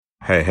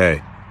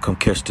Hey, come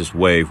catch this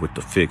wave with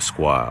the Fix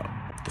Squad.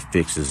 The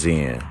Fix is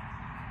in.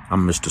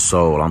 I'm Mr.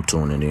 Soul, I'm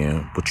tuning in.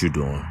 What you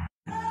doing?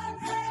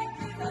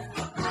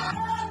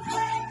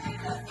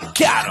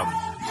 Got him!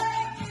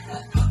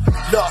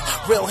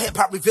 Look, real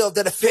hip-hop revealed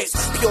in the fix.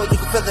 Pure, you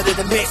can feel it in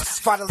the mix.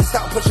 Finally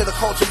start pushing the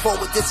culture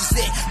forward, this is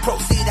it.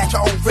 Proceed at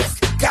your own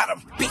risk. Got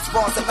him! Beats,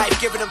 bars, and life,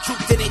 giving them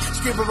truth in it.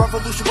 Screaming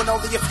revolution when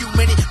only a few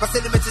minutes. My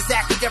sentiments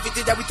exactly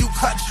everything that we do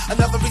clutch.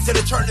 Another reason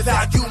to turn the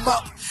volume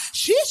up.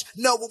 Sheesh,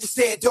 know what we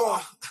stand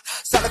on.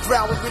 Solid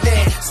ground when we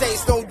land. Say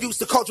it's no use,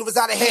 the culture is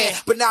out of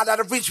hand. But now out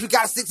of reach, we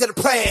gotta stick to the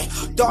plan.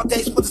 Dark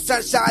days put the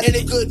sunshine in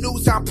it. Good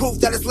news, I'm proof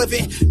that it's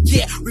living.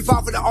 Yeah,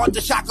 revolving the art,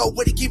 the shot go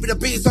with it. Keeping the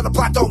beats on the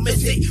block, don't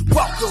miss it.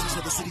 Welcome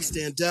to the city,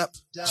 stand up.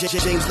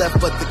 James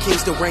left, but the king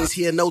still reigns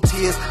here. No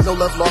tears, no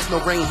love lost, no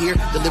rain here.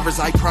 Delivers,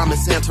 I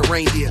promise, Santa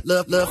reindeer.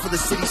 Love for the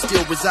city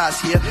still resides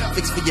here.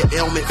 Fix for your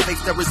ailment,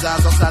 fakes that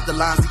resides outside the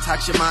lines.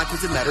 Detox your mind,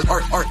 cause it matters.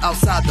 Art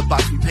outside the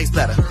box, we pace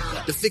better.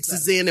 The fix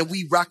is in and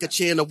we rock a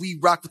channel. We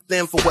rock with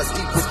them for what's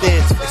deep within.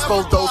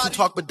 Expose those who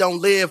talk but don't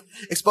live.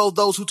 Expose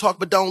those who talk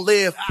but don't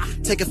live.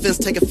 Take offense,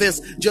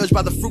 judged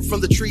by the fruit from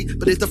the tree.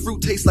 But if the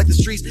fruit tastes like the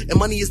streets, and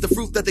money is the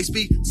fruit that they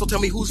speak, so tell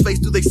me whose face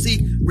do they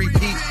see?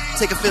 Repeat,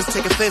 take offense,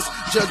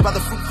 judged by the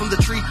fruit from the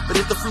tree. But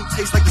if the fruit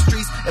tastes like the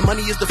streets, and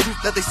money is the fruit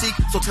that they seek,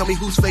 so tell me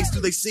whose face do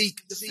they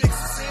seek?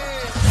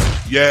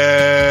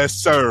 Yes,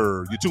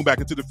 sir. You tune back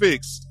into The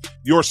Fix,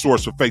 your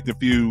source for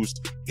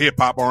faith-infused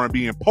hip-hop,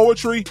 R&B, and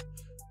poetry.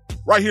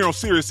 Right here on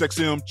Sirius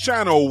XM,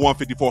 channel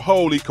 154,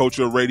 Holy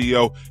Culture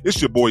Radio.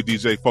 It's your boy,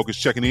 DJ Focus,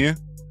 checking in.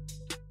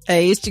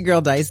 Hey, it's your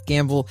girl, Dice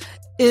Gamble,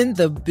 in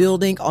the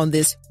building on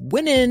this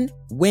Winning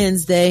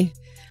Wednesday.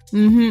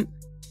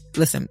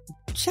 Listen,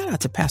 shout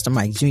out to Pastor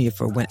Mike Jr.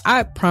 for winning.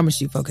 I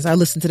promise you, Focus, I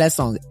listen to that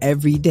song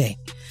every day.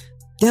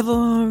 Devil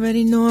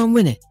already know I'm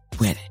winning.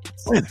 You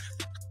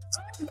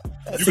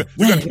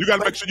got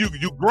to make sure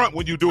you grunt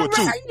when you do it,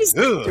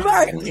 too.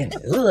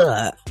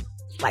 Right.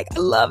 Like, I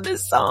love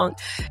this song.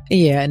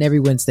 Yeah, and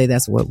every Wednesday,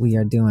 that's what we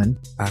are doing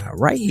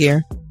right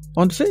here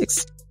on The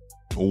Fix.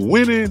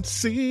 Winning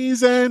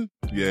season.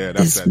 Yeah,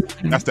 that's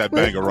that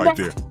banger right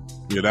there.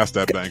 Yeah, that's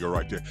that banger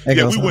right there.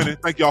 Yeah, we winning.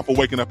 Thank y'all for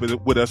waking up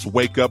with us.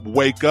 Wake up.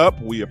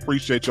 We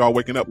appreciate y'all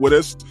waking up with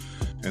us.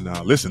 And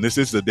listen, this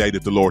is the day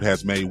that the Lord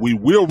has made. We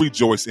will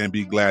rejoice and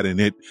be glad in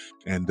it.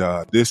 And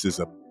this is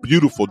a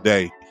beautiful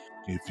day.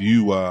 If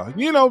you,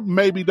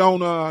 maybe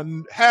don't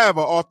have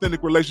an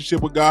authentic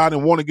relationship with God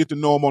and want to get to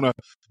know him on a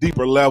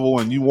deeper level,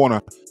 and you want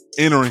to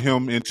enter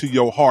him into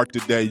your heart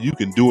today, you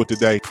can do it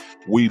today.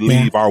 We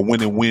leave our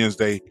Winning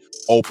Wednesday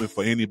open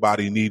for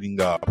anybody needing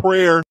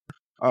prayer,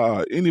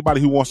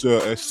 anybody who wants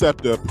to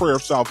accept a prayer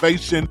of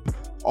salvation,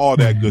 all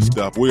that good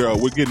stuff. We're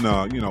getting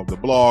the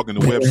blog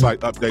and the website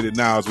updated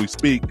now as we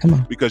speak,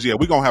 because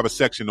we're gonna have a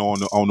section on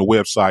the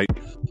website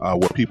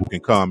where people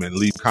can come and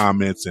leave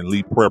comments and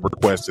leave prayer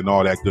requests and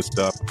all that good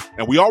stuff.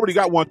 And we already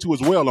got one too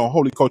as well on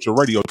Holy Culture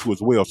Radio too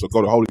as well. So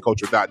go to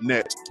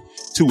holyculture.net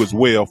too as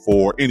well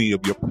for any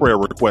of your prayer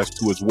requests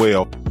too as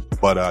well.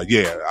 But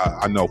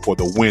I know for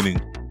the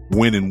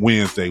Winning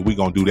Wednesday, we're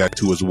going to do that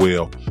too as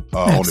well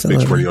on the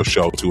Fix Radio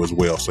Show too as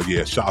well. So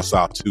yeah, shouts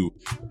out to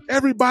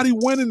everybody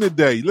winning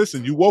today.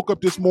 Listen, you woke up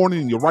this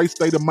morning in your right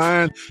state of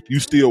mind, you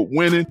still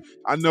winning.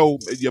 I know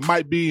you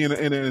might be in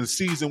a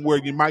season where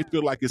you might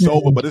feel like it's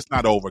over, but it's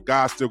not over.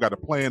 God still got a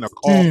plan, a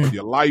call for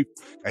your life,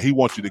 and he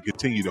wants you to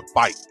continue to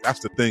fight. That's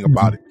the thing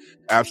about it.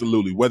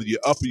 Absolutely. Whether you're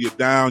up or you're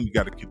down, you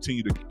got to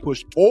continue to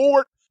push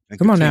forward and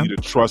continue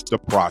to trust the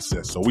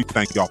process. So we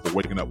thank y'all for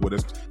waking up with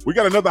us. We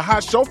got another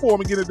hot show for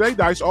them again today,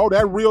 Dice. Oh,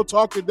 that real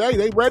talk today.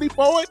 They ready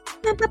for it?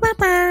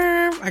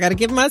 I got to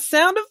give my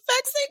sound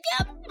effects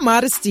again.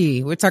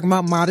 Modesty. We're talking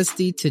about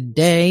modesty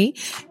today.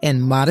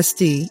 And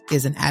modesty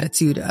is an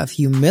attitude of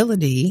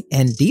humility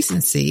and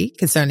decency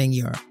concerning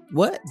your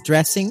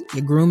dressing,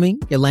 your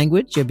grooming, your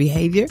language, your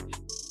behavior.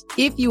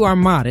 If you are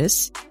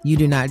modest, you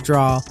do not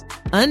draw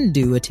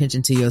undue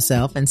attention to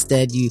yourself.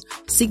 Instead, you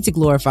seek to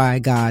glorify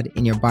God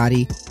in your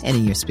body and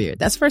in your spirit.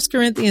 That's 1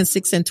 Corinthians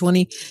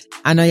 6:20.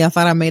 I know y'all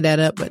thought I made that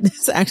up, but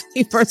it's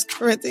actually 1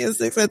 Corinthians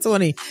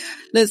 6:20.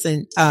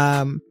 Listen,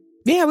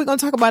 we're going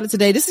to talk about it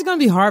today. This is going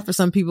to be hard for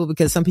some people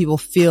because some people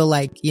feel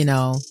like,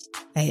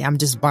 hey, I'm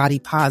just body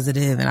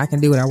positive and I can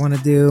do what I want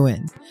to do.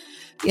 And,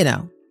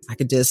 I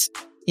could just,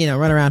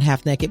 run around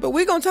half naked. But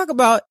we're going to talk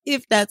about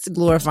if that's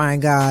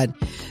glorifying God,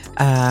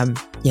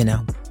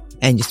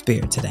 and your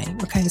spirit today.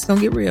 Okay, it's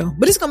gonna get real,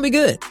 but it's gonna be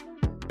good.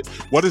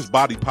 What is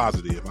body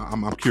positive?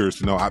 I'm curious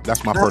to know.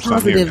 That's my first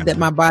time hearing that.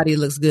 My body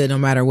looks good no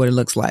matter what it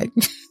looks like.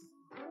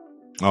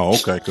 Oh,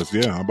 okay. Because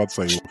I'm about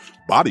to say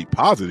body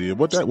positive.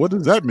 What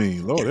does that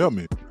mean? Lord help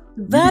me.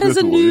 That is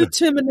a new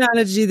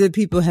terminology that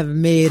people have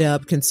made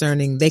up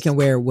concerning they can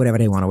wear whatever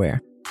they want to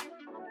wear.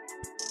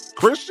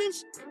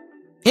 Christians?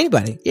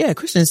 Anybody. Yeah,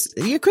 Christians.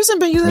 Yeah, Christian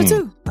been using it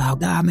too. Oh,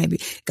 God, maybe.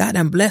 God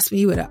done blessed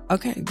me with it.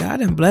 Okay, God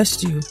done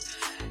blessed you.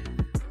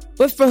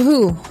 But for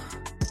who?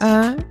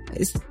 So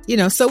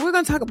we're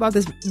going to talk about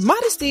this.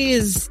 Modesty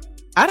is,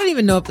 I don't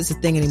even know if it's a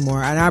thing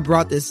anymore. And I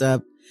brought this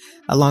up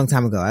a long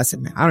time ago. I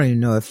said, man, I don't even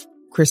know if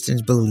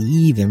Christians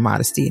believe in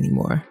modesty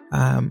anymore.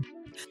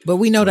 But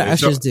we know the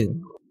ushers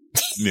do.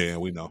 Yeah,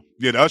 we know.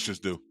 Yeah, the ushers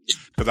do.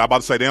 Because I'm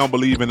about to say they don't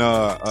believe in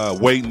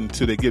waiting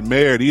till they get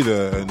married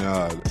either, and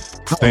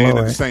staying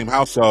in the same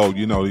household.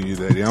 You know,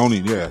 they only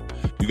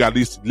you got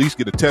at least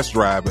get a test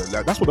drive.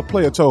 That's what the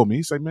player told me.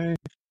 He said, "Man,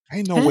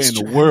 ain't no way in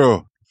the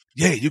world.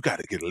 Yeah, you got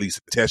to get at least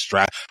a test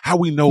drive. How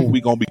we know we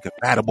gonna be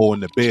compatible in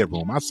the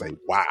bedroom?" I say,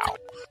 "Wow."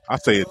 I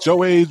say, at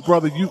your age,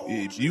 brother, you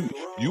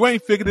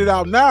ain't figured it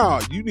out now.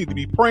 You need to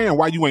be praying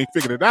why you ain't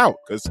figured it out,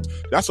 because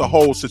that's a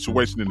whole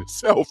situation in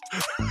itself.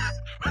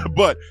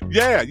 But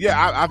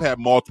I've had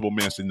multiple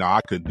men say, "No,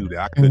 I couldn't do that.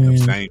 I couldn't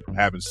abstain from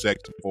having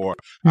sex before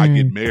I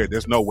get married.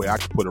 There's no way I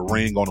could put a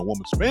ring on a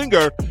woman's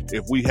finger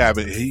if we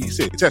haven't." He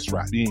said, "Test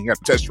drive. You ain't got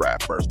to test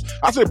drive first."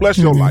 I said, "Bless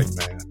your life,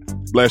 man.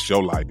 Bless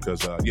your life,"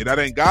 because that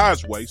ain't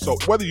God's way. So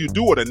whether you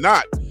do it or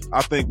not,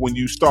 I think when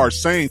you start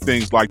saying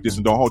things like this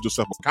and don't hold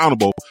yourself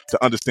accountable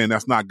to understand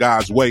that's not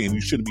God's way and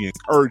you shouldn't be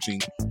encouraging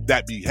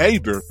that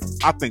behavior,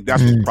 I think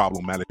that's what's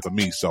problematic for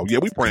me. So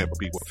we praying for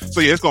people. So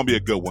it's gonna be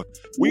a good one.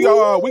 We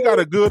got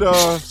a good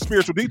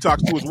spiritual detox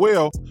too as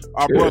well.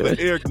 Our brother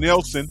Arik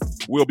Nelson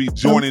will be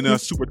joining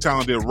us. Super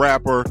talented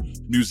rapper,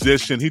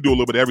 musician. He do a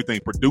little bit of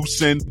everything,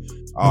 producing.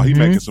 He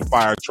making some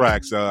fire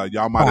tracks.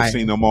 Y'all might have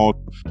seen him on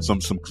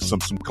some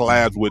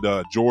collabs with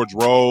George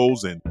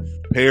Rose and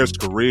Pear's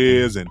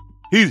Careers, and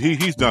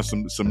he's done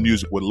some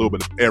music with a little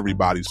bit of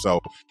everybody. So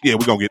we're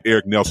gonna get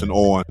Arik Nelson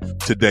on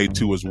today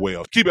too as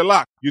well. Keep it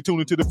locked. You're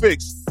tuning to The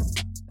Fix.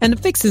 And The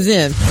Fix is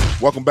in.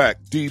 Welcome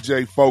back,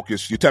 DJ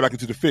Focus. You tap back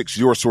into The Fix,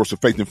 your source of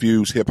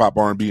faith-infused hip-hop,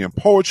 R&B, and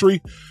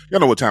poetry. Y'all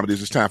know what time it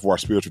is. It's time for our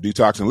spiritual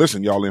detox. And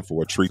listen, y'all in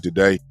for a treat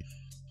today.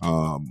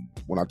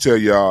 When I tell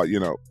y'all,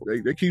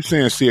 they keep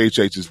saying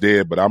CHH is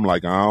dead, but I'm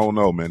like, I don't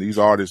know, man. These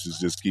artists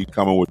just keep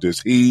coming with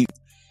this heat.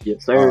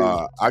 Yes,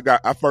 sir.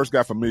 I first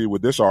got familiar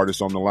with this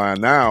artist on the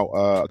line now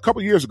a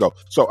couple years ago.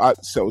 So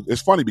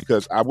it's funny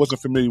because I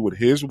wasn't familiar with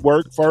his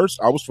work first.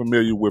 I was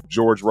familiar with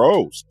George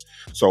Rose.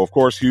 So of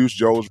course, huge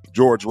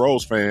George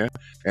Rose fan,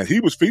 and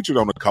he was featured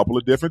on a couple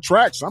of different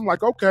tracks. I'm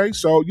like, okay,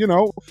 so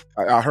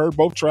I heard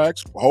both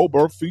tracks, whole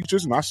birth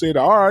features, and I said,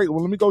 all right,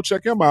 well, let me go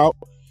check him out.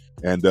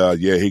 And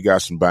he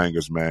got some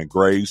bangers, man.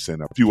 Grace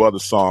and a few other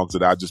songs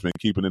that I've just been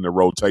keeping in the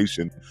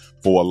rotation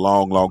for a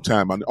long, long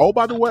time. And,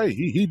 by the way,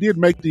 he did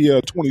make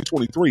the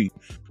 2023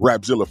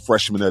 Rapzilla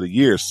Freshman of the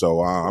Year.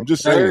 So I'm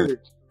just saying,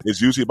 it's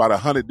usually about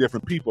 100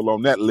 different people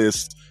on that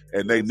list,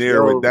 and they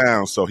narrow it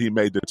down. So he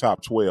made the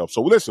top 12.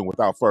 So listen,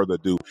 without further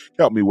ado,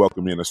 help me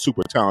welcome in a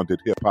super talented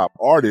hip hop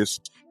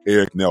artist,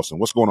 Arik Nelson.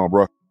 What's going on,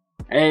 bro?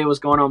 Hey, what's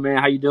going on, man?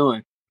 How you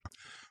doing?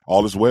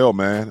 All is well,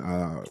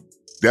 man.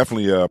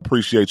 Definitely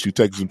appreciate you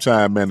taking some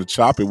time, man, to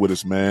chop it with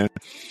us, man.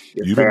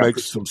 Yes, You've been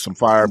making some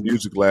fire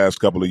music last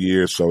couple of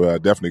years, so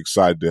definitely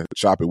excited to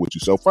chop it with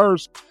you. So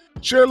first,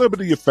 share a little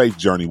bit of your faith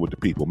journey with the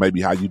people, maybe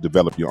how you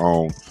develop your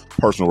own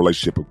personal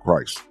relationship with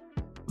Christ.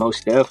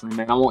 Most definitely,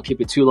 man. I won't keep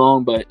it too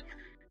long, but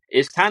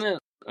it's kind of,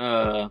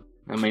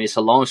 it's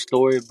a long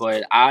story,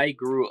 but I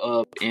grew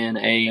up in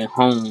a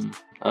home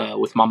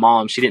with my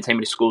mom. She didn't take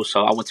me to school,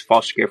 so I went to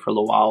foster care for a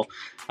little while.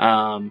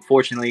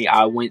 Fortunately,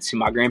 I went to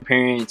my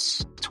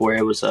grandparents to where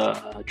it was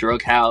a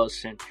drug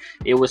house, and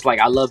it was like,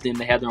 I loved them.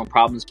 They had their own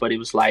problems, but it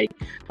was like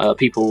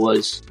people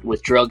was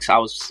with drugs. I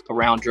was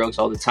around drugs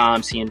all the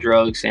time, seeing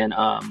drugs, and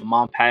my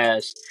mom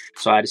passed,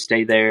 so I had to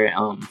stay there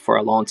for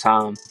a long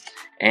time.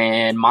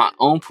 And my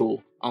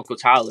Uncle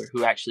Tyler,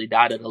 who actually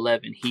died at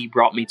 11, he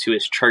brought me to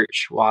his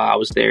church while I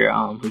was there,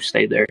 who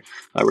stayed there.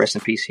 Rest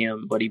in peace,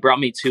 him. But he brought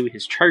me to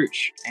his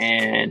church,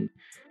 and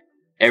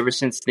ever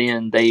since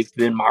then, they've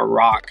been my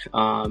rock.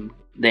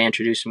 They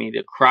introduced me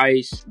to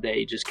Christ.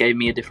 They just gave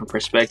me a different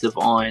perspective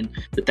on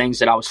the things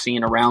that I was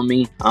seeing around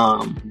me,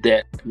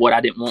 that what I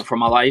didn't want for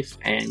my life.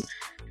 And,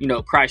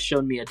 Christ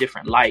showed me a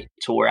different light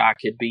to where I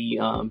could be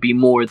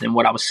more than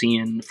what I was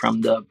seeing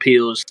from the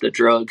pills, the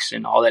drugs,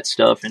 and all that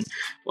stuff. And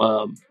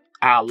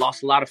I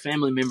lost a lot of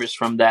family members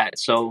from that.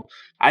 So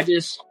I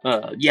just,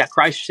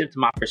 Christ shifted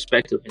my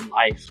perspective in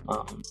life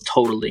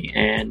totally.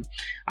 And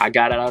I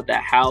got out of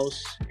that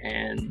house,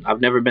 and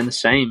I've never been the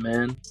same,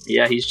 man.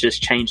 Yeah, he's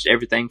just changed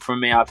everything for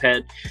me. I've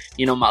had,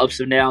 my ups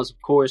and downs, of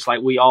course,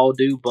 like we all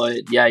do.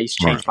 But yeah, he's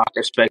changed my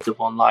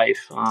perspective on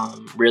life.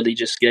 Really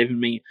just giving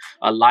me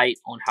a light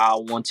on how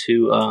I want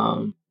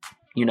to,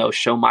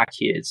 show my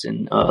kids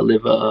and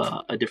live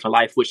a different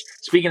life. Which,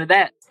 speaking of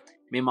that,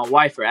 me and my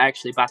wife are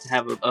actually about to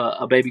have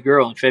a baby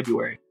girl in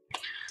February.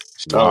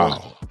 So,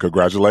 wow.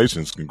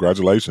 Congratulations.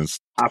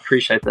 I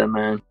appreciate that,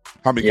 man.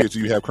 How many kids do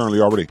you have currently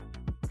already?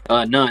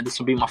 None. This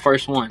will be my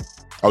first one.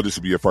 Oh, this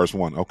will be your first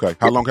one. Okay.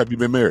 How long have you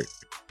been married?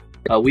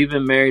 We've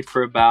been married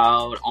for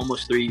about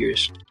almost 3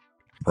 years.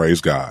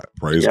 Praise God.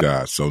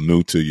 God. So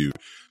new to you.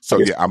 So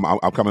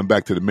I'm coming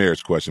back to the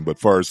marriage question, but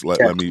first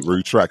let me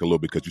retract a little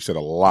bit, because you said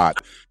a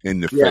lot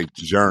in the faith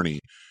journey.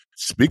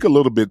 Speak a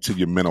little bit to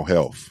your mental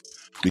health.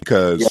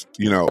 Because,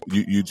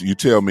 you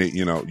tell me,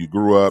 you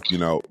grew up,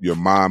 your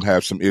mom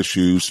had some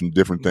issues, some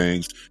different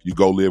things. You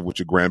go live with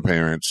your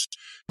grandparents.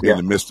 in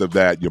the midst of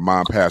that, your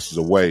mom passes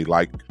away.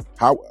 Like,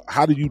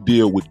 how do you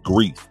deal with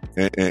grief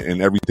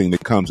and everything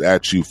that comes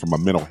at you from a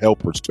mental health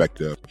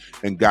perspective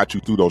and got you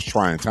through those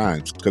trying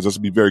times? Because let's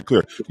be very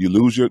clear, you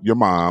lose your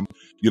mom,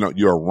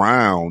 you're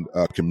around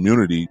a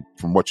community,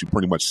 from what you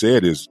pretty much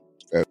said, is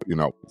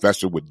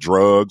vested with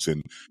drugs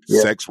and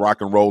sex, rock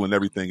and roll, and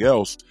everything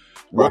else.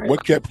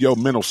 What kept your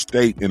mental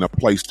state in a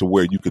place to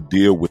where you could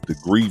deal with the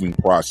grieving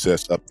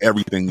process of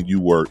everything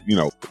you were,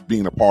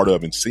 being a part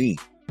of and seeing?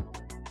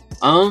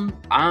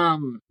 I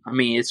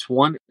mean, it's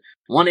one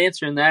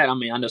answer in that. I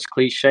mean, I know it's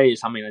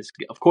cliches. I mean,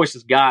 of course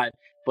it's God,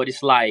 but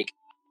it's like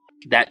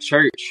that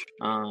church.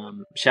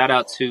 Shout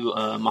out to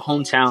my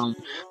hometown,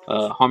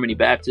 Harmony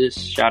Baptist.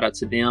 Shout out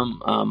to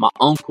them. My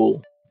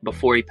uncle,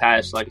 before he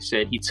passed, like I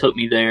said, he took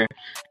me there,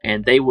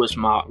 and they was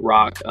my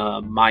rock.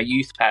 My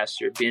youth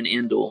pastor, Ben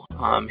Endel,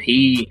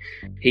 he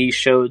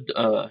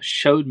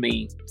showed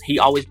me. He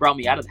always brought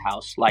me out of the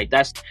house. Like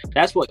that's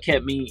what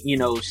kept me,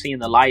 seeing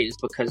the light, is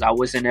because I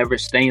wasn't ever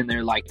staying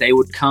there. Like they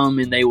would come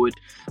and they would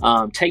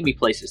take me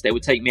places. They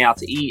would take me out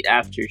to eat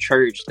after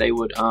church. They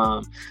would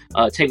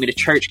take me to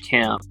church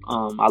camp.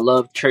 I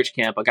loved church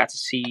camp. I got to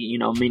see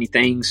many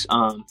things.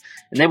 And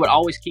they would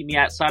always keep me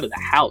outside of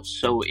the house.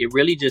 So it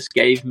really just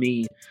gave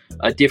me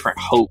a different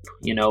hope,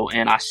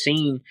 and I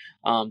seen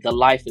the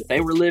life that they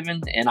were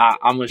living, and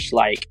I'm just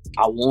like,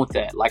 I want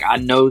that. Like, I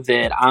know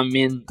that I'm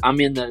in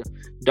the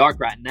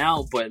dark right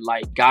now, but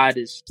like God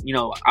is,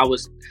 I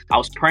was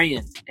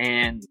praying,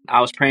 and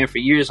I was praying for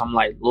years. I'm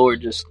like, Lord,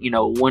 just,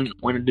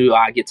 when do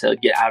I get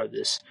out of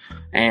this?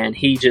 And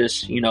he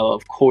just,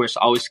 of course,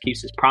 always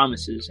keeps his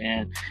promises.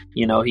 And,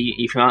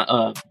 he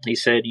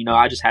said,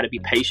 I just had to be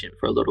patient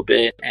for a little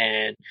bit.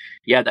 And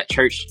yeah, that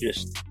church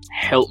just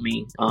helped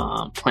me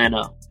plant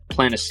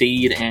a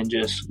seed and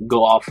just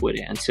go off with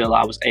it until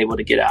I was able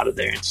to get out of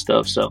there and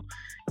stuff. So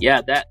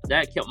yeah, that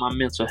kept my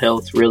mental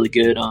health really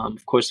good.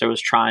 Of course, there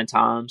was trying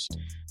times.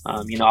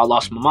 I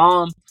lost my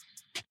mom,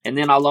 and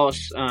then I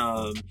lost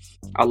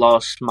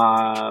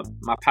my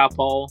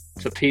papa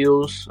to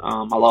pills.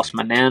 I lost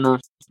my nana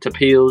to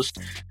pills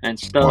and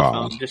stuff.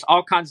 Wow. Just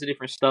all kinds of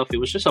different stuff. It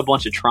was just a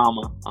bunch of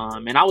trauma.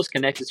 And I was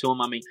connected to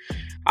them. I mean,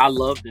 I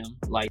love them.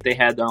 Like, they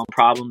had their own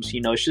problems.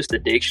 It's just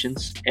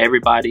addictions.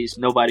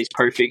 Nobody's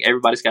perfect.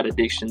 Everybody's got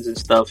addictions and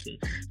stuff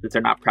that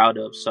they're not proud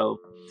of. So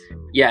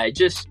yeah,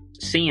 just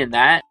seeing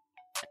that,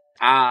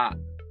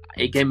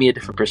 it gave me a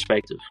different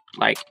perspective.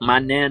 Like, my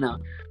nana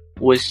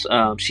was,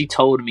 she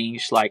told me,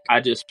 she's like, I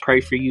just pray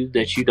for you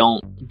that you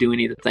don't do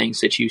any of the things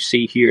that you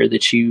see here,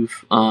 that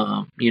you've,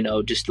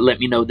 just let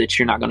me know that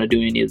you're not going to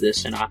do any of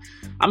this. And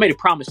I made a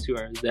promise to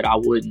her that I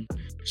wouldn't.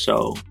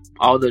 So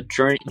all the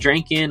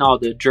drinking, all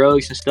the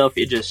drugs and stuff,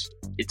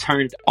 it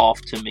turned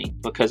off to me,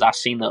 because I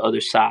seen the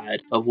other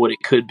side of what it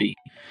could be,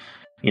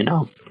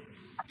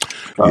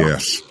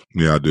 Yes.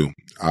 Yeah, I do.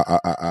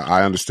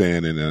 I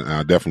understand. And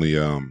I definitely,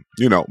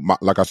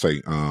 like I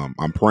say,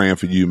 I'm praying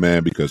for you,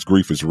 man, because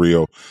grief is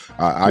real.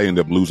 I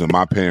ended up losing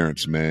my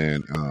parents,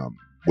 man,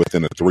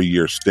 within a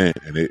 3-year stint.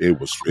 And it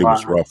was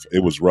rough.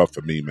 It was rough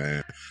for me,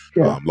 man.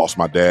 Yeah. Lost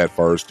my dad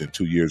first, and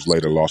 2 years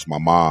later lost my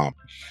mom.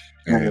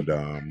 And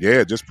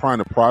just trying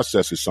to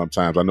process it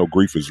sometimes. I know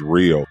grief is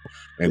real.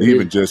 And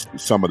even just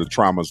some of the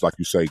traumas, like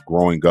you say,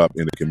 growing up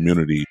in a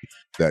community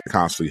that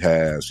constantly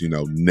has,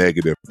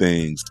 negative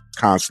things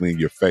constantly in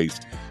your face.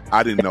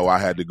 I didn't know I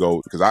had to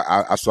go, because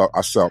I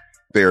saw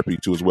therapy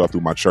too as well,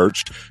 through my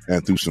church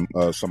and through some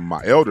of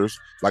my elders.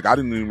 Like, I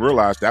didn't even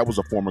realize that was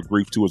a form of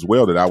grief too as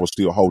well, that I was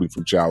still holding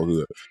from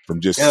childhood,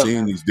 from just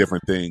seeing these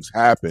different things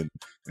happen.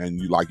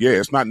 And you like,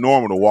 it's not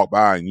normal to walk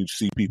by and you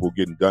see people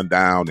getting gunned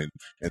down and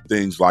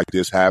things like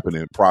this happen,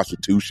 and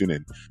prostitution,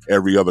 and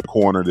every other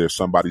corner there's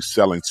somebody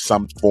selling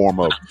some form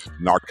of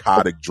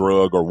narcotic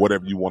drug or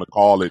whatever you want to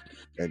call it,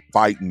 and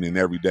fighting and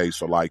every day.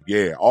 So like,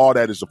 all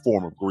that is a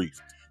form of grief.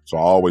 So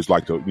I always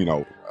like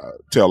to,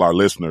 tell our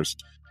listeners,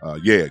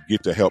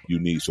 get the help you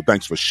need. So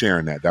thanks for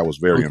sharing that. That was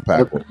very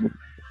impactful.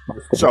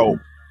 So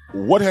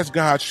what has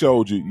God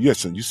showed you?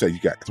 Yes, and you say you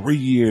got 3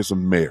 years of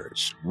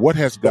marriage. What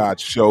has God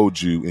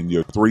showed you in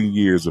your 3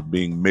 years of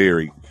being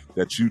married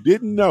that you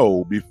didn't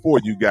know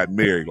before you got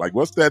married? Like,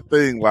 what's that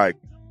thing like?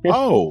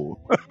 Oh,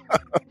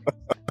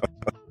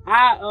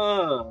 I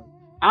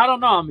don't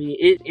know. I mean,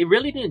 it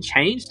really didn't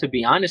change, to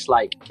be honest.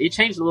 Like, it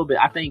changed a little bit.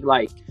 I think,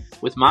 like,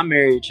 with my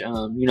marriage,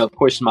 of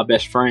course, she's my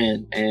best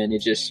friend, and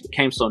it just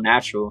came so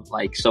natural.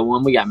 Like, so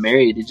when we got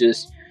married,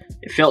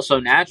 it felt so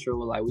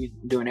natural. Like, we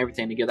doing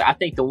everything together. I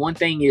think the one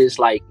thing is,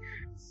 like,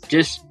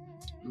 just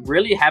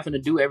really having to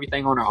do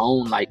everything on our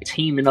own. Like,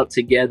 teaming up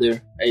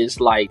together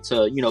is like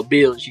to,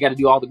 build. You got to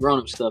do all the grown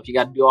up stuff. You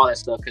got to do all that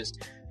stuff, because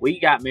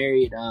we got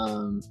married.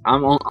 I'm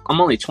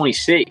only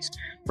 26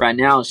 right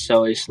now,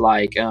 so it's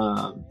like,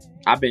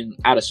 I've been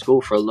out of school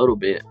for a little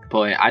bit,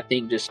 but I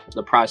think just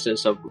the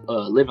process of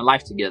living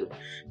life together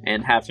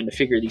and having to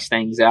figure these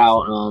things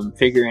out,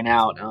 figuring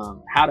out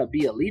how to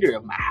be a leader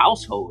of my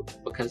household,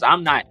 because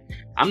I'm not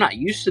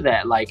used to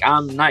that. Like,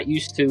 I'm not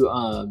used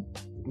to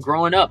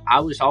growing up.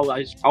 I was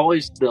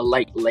always the,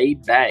 like,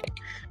 laid back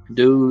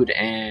dude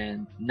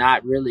and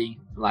not really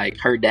like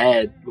her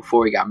dad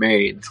before he got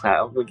married. It's like,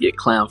 I'm gonna get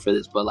clown for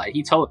this, but like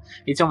he told me,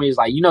 he's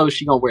like,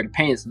 she gonna wear the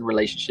pants in the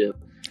relationship.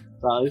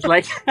 So it's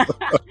like I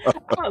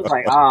was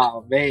like,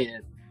 oh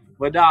man.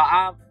 But no,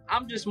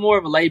 I'm just more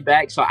of a laid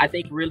back. So I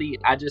think really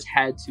I just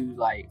had to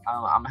like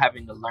I'm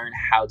having to learn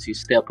how to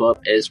step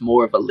up as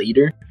more of a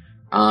leader,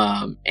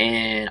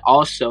 and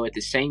also at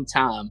the same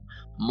time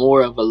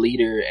more of a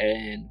leader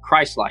in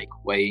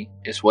Christ-like way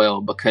as well,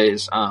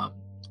 because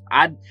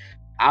I've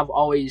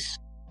always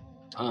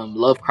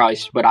loved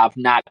Christ, but I've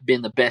not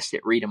been the best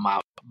at reading my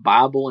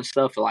Bible and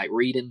stuff, like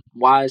reading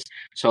wise.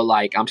 So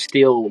like I'm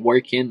still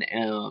working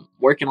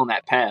on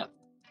that path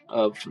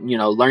of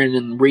learning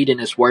and reading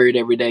His Word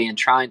every day, and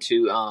trying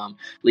to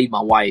lead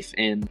my wife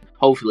and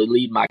hopefully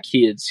lead my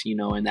kids,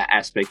 in that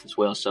aspect as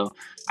well. So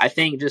I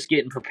think just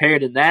getting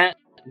prepared in that,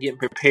 getting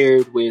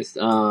prepared with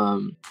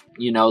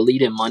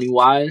leading money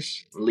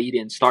wise,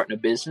 starting a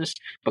business,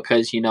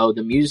 because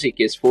the music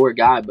is for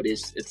God, but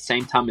it's at the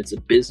same time it's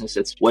a business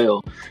as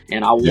well,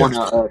 and I want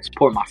to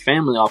support my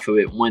family off of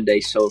it one day.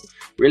 So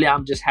really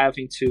I'm just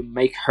having to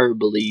make her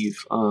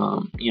believe.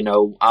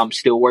 I'm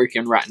still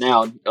working right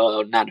now,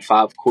 9 to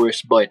 5 of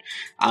course, but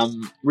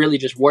I'm really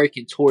just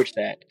working towards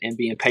that and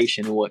being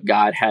patient in what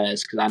God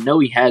has, because I know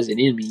He has it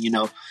in me.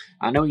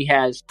 I know He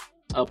has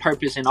a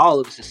purpose in all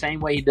of us, the same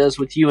way He does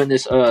with you in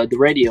this the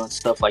radio and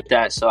stuff like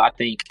that. So I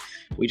think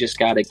we just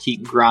got to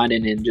keep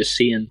grinding and just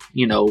seeing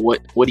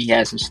what He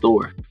has in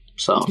store.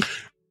 So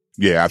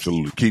yeah,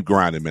 absolutely, keep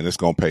grinding, man. It's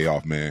gonna pay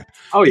off, man.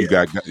 Oh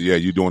yeah,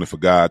 you're doing it for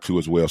God too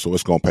as well, so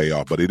it's gonna pay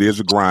off. But it is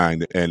a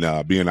grind,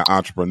 and being an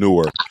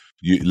entrepreneur,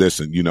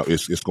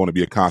 it's going to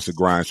be a constant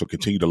grind. So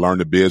continue to learn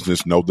the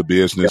business, know the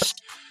business.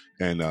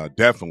 And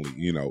definitely,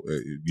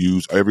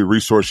 use every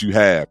resource you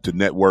have to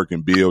network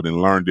and build and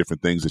learn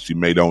different things that you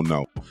may don't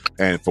know.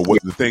 And for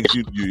the things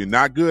you're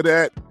not good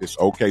at, it's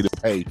okay to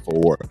pay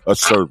for a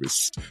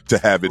service to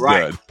have it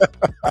done.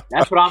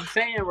 That's what I'm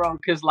saying, bro.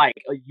 Because like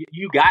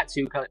you got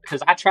to,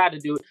 because I try to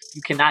do it.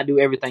 You cannot do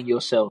everything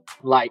yourself.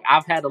 Like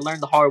I've had to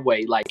learn the hard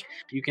way. Like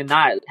you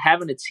cannot.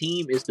 Having a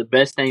team is the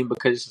best thing,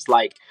 because it's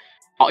like,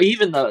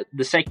 even the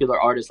secular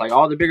artists, like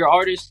all the bigger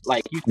artists,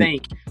 like you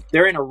think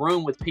they're in a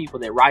room with people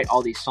that write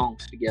all these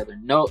songs together.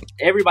 No,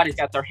 everybody's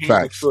got their hand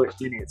and foot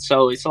in it.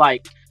 So it's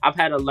like I've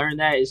had to learn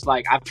that. It's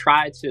like I've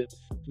tried to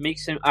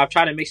mix and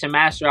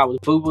master. I was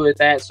boo-boo at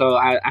that, so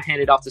I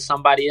handed it off to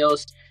somebody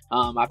else.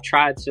 I've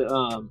tried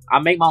to I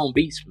make my own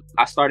beats.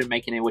 I started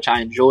making it, which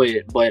I enjoy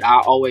it, but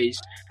I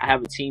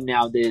have a team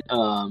now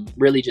that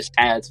really just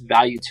adds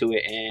value to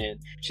it. And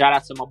shout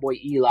out to my boy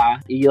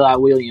Eli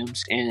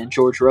Williams and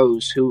George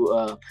Rose,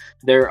 who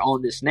they're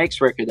on this next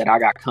record that I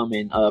got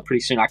coming pretty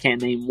soon. I can't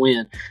name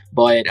when,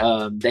 but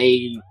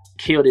they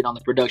killed it on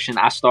the production.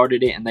 I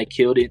started it and they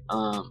killed it.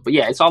 But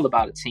yeah, it's all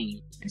about a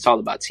team. It's all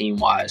about team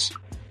wise.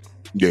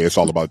 Yeah, it's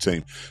all about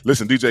team.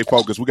 Listen, DJ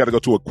Focus, we got to go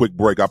to a quick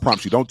break. I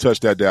promise you, don't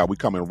touch that dial. We're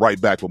coming right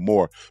back with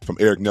more from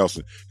Arik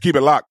Nelson. Keep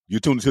it locked. You're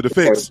tuned to The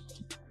Fix.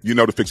 You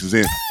know The Fix is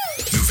in.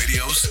 New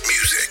videos,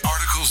 music,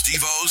 articles,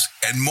 devos,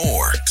 and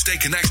more. Stay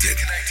connected.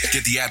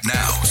 Get the app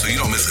now so you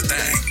don't miss a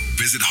thing.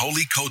 Visit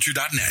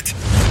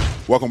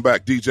holyculture.net. Welcome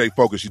back, DJ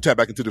Focus. You tap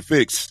back into The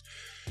Fix.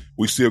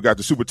 We still got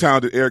the super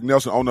talented Arik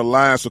Nelson on the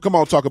line. So come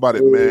on, talk about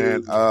it,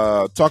 man.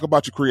 Talk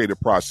about your creative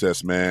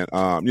process, man.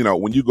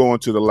 When you go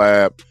into the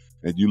lab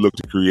and you look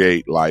to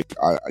create, like,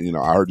 I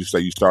heard you say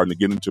you're starting to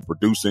get into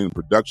production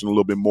a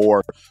little bit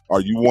more.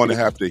 Are you want to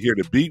have to hear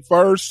the beat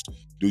first?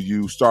 Do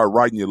you start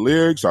writing your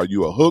lyrics? Are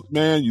you a hook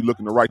man? You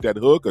looking to write that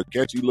hook, a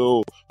catchy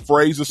little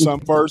phrase or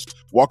something first?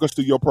 Walk us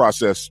through your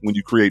process when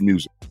you create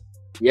music.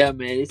 Yeah,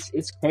 man,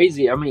 it's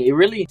crazy. I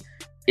mean,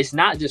 it's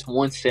not just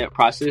one set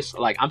process.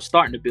 Like I'm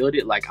starting to build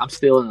it. Like I'm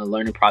still in the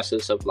learning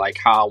process of like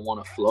how I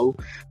want to flow.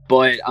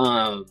 But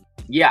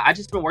yeah, I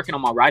just been working on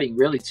my writing,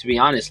 really, to be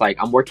honest. Like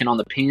I'm working on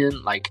the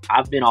pen. Like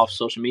I've been off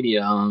social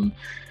media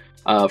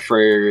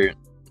for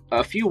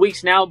a few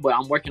weeks now, but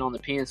I'm working on the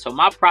pen. So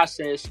my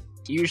process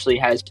usually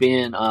has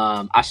been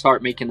I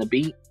start making the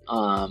beat.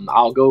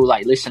 I'll go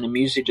like listen to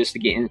music just to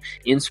get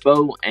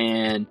inspo,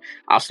 and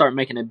I'll start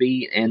making a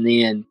beat, and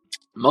then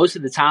most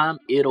of the time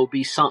it'll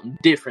be something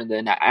different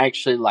than I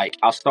actually like.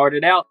 I'll start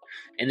it out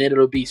and then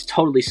it'll be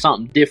totally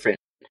something different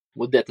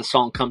with that the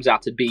song comes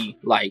out to be.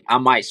 Like I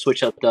might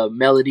switch up the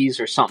melodies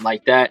or something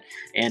like that.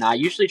 And I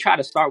usually try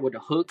to start with a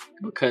hook,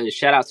 because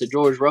shout out to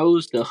George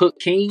Rose, the hook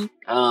king.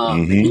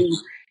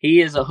 He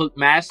is a hook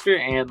master,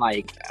 and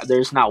like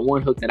there's not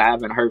one hook that I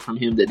haven't heard from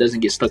him that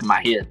doesn't get stuck in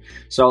my head.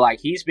 So like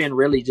he's been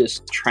really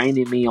just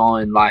training me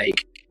on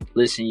like,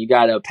 listen, you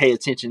got to pay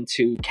attention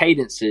to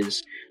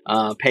cadences,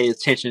 pay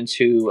attention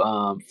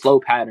to flow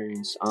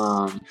patterns,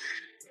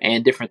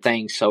 and different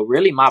things. So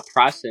really my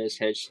process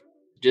has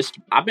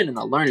I've been in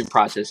a learning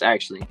process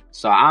actually.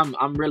 So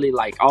I'm really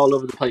like all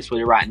over the place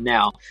with it right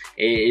now.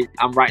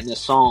 I'm writing a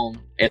song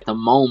at the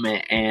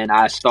moment, and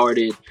I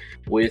started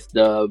with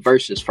the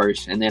verses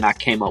first, and then I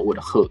came up with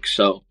a hook.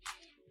 So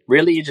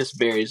really it just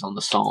varies on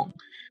the song.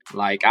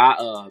 Like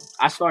I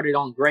started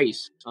on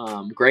Grace.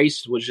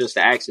 Grace was just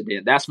an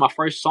accident. That's my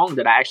first song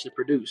that I actually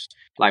produced.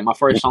 Like my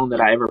first song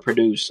that I ever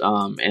produced.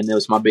 And it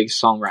was my biggest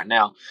song right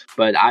now.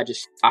 But I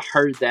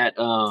heard that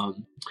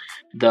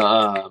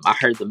I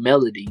heard the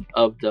melody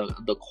of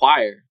the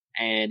choir,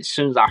 and as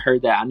soon as I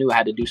heard that, I knew I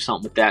had to do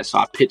something with that. So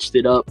I pitched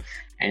it up,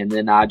 and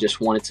then I just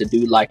wanted to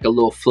do like a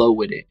little flow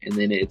with it, and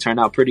then it turned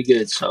out pretty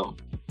good. So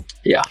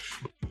yeah.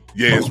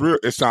 Yeah, it's real.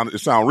 It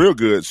sound real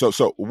good. So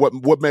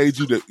what made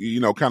you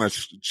to kind of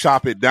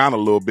chop it down a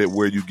little bit,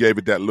 where you gave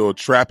it that little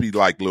trappy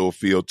like little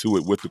feel to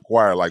it with the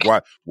choir? Like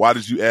why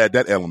did you add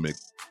that element?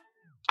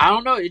 I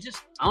don't know. It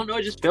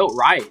just felt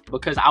right,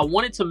 because I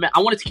wanted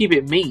to keep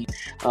it me.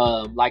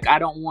 Like I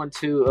didn't want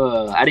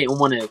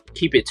to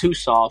keep it too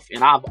soft.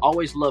 And I've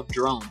always loved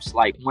drums.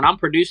 Like when I'm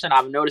producing,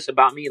 I've noticed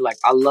about me, like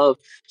I love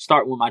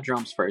starting with my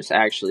drums first.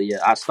 Actually, yeah,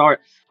 I've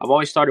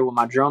always started with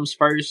my drums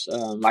first.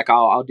 Like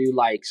I'll do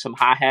like some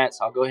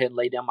hi-hats. I'll go ahead and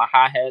lay down my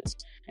hi-hats,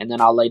 and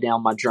then I'll lay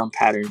down my drum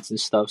patterns and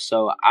stuff.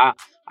 So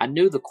I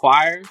knew the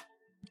choir.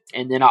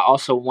 And then I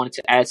also wanted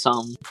to add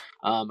some.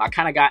 I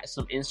kind of got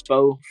some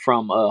inspo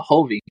from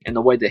Hovey and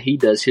the way that he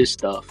does his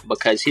stuff,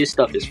 because his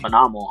stuff is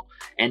phenomenal,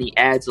 and he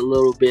adds a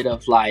little bit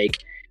of like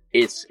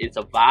it's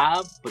a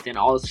vibe, but then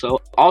also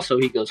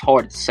he goes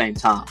hard at the same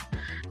time.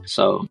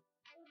 So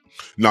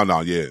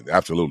no, yeah,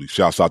 absolutely.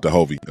 Shouts out to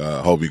Hovey.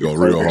 Hovey go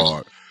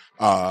real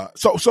hard.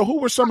 So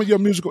who were some of your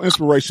musical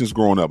inspirations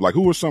growing up? Like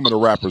who were some of the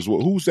rappers?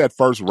 Who's that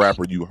first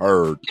rapper you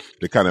heard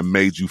that kind of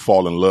made you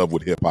fall in love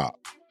with hip hop?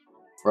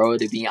 Bro,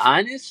 to be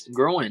honest,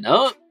 growing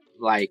up,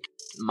 like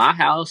my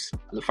house,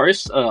 the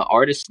first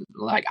artist,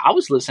 like I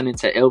was listening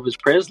to Elvis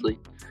Presley.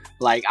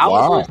 Like I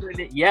was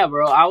listening to, yeah,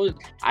 bro.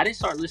 I didn't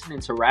start listening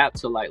to rap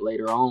till like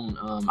later on.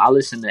 I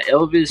listened to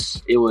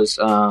Elvis. It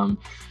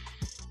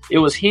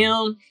was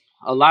him,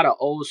 a lot of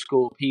old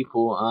school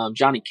people,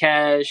 Johnny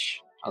Cash,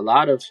 a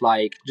lot of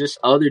like just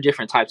other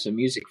different types of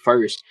music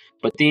first.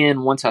 But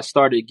then once I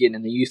started getting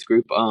in the youth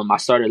group, I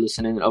started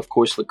listening, of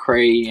course,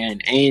 Lecrae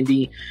and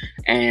Andy,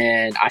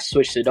 and I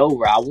switched it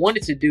over. I was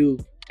wanting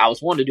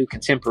to do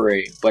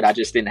contemporary, but I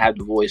just didn't have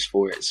the voice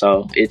for it.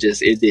 So it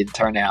didn't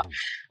turn out.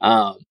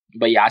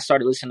 But yeah, I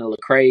started listening to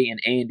Lecrae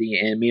and Andy,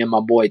 and me and my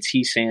boy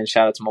T-San,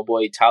 shout out to my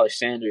boy Tyler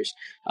Sanders.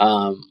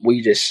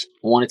 We just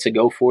wanted to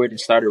go for it and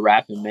started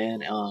rapping,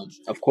 man.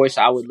 Of course,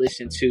 I would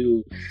listen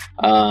to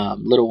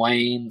Lil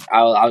Wayne.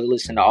 I would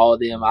listen to all of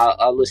them.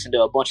 I listened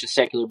to a bunch of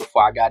secular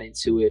before I got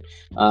into it,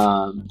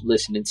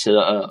 listening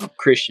to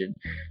Christian.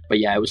 But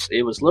yeah,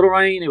 it was Lil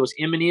Wayne, it was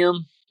Eminem,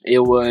 it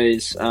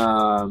was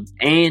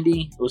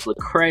Andy, it was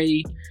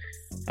Lecrae.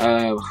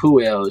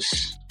 Who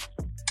else?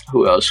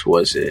 Who else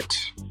was it?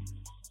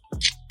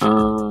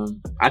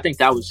 I think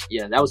that was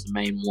the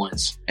main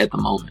ones at the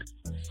moment.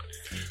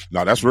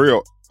 No, that's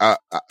real. I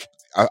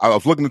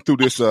was looking through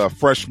this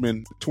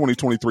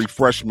 2023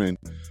 freshman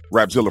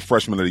Rapzilla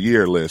Freshman of the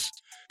Year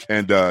list,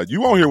 and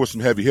you on here with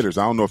some heavy hitters.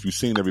 I don't know if you've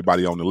seen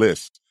everybody on the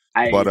list,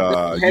 but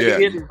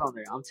heavy hitters on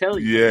there. I'm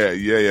telling you.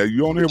 Yeah.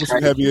 You on here with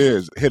some heavy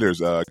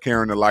hitters.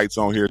 Karen the Light's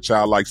on here.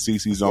 Childlike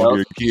Cece's on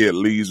here. Kid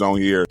Lee's on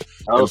here.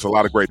 There's a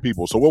lot of great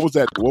people. So what was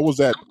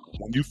that?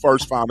 When you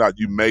first found out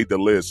you made the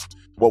list?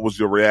 What was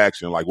your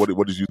reaction? Like, what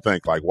did you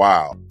think? Like,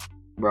 wow.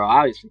 Bro,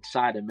 I was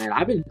excited, man.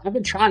 I've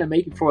been trying to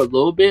make it for a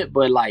little bit,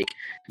 but like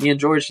me and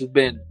George has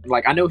been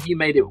like, I know he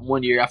made it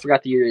one year. I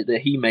forgot the year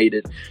that he made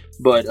it,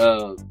 but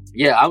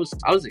yeah, I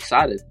was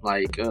excited,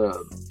 like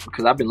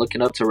because I've been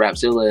looking up to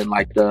Rapzilla and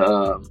like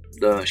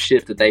the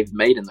shift that they've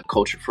made in the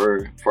culture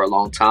for a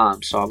long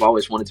time. So I've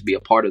always wanted to be a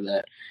part of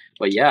that.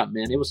 But yeah,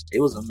 man, it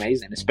was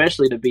amazing,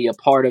 especially to be a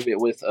part of it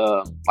with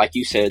like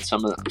you said,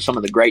 some of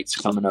the greats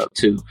coming up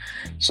too.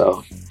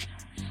 So.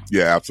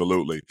 Yeah,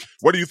 absolutely.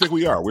 What do you think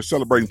we are? We're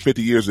celebrating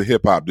 50 years of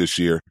hip hop this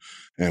year,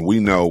 and we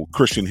know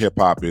Christian hip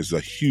hop is a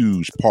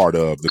huge part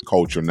of the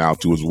culture now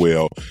too as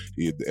well.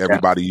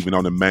 Everybody, even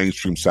on the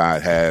mainstream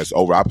side, has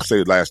over, I would say,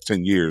 the last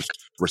 10 years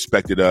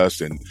respected us,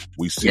 and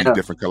we see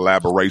different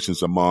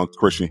collaborations among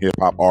Christian hip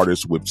hop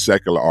artists with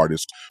secular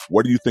artists.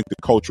 What do you think the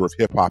culture of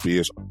hip hop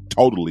is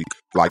totally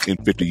like in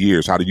 50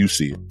 years? How do you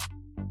see it?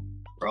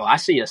 Bro, I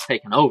see us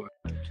taking over.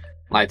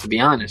 Like, to be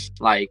honest,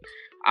 like,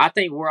 I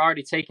think we're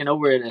already taking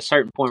over at a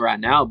certain point right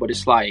now, but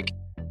it's like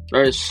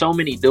there's so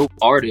many dope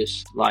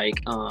artists, like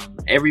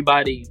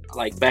everybody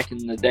like back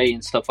in the day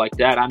and stuff like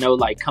that. I know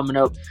like coming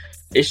up,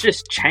 it's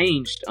just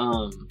changed.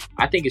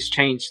 I think it's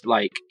changed.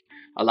 Like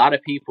a lot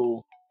of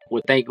people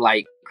would think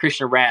like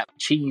Christian rap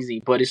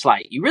cheesy, but it's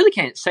like you really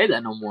can't say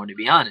that no more, to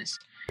be honest.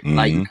 Mm-hmm.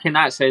 Like you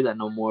cannot say that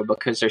no more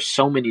because there's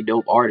so many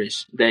dope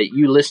artists that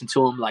you listen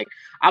to them. Like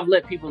I've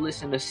let people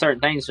listen to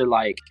certain things. They're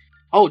like,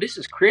 oh, this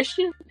is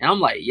Christian? And I'm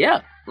like,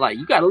 yeah. Like,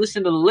 you got to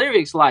listen to the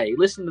lyrics, like,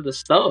 listen to the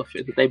stuff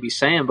that they be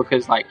saying,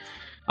 because, like,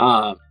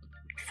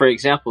 for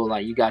example,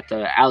 like, you got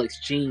the Alex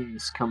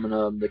Jeans coming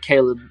up, the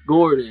Caleb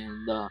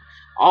Gordon,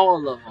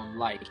 all of them,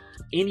 like,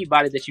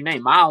 anybody that you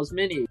name, Miles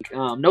Minnick,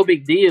 No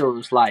Big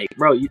Deals, like,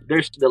 bro,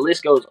 the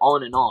list goes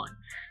on and on.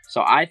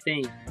 So I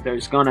think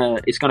it's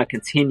gonna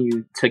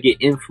continue to get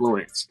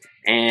influenced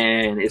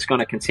and it's going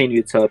to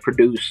continue to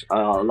produce a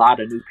lot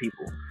of new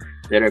people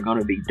that are going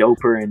to be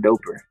doper and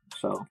doper.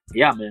 So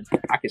yeah, man,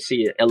 I can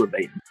see it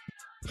elevating.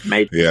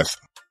 Yes.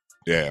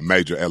 Yeah,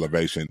 major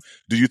elevation.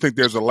 Do you think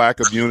there's a lack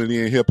of unity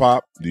in hip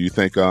hop? Do you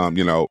think,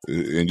 you know,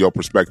 in your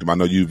perspective, I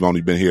know you've only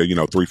been here, you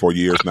know, 3-4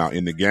 years now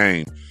in the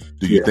game.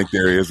 Do you think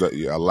there is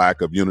a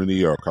lack of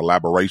unity or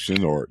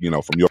collaboration, or, you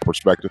know, from your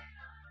perspective?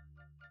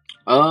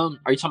 Are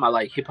you talking about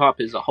like hip hop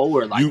as a whole,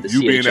 or like you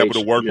being able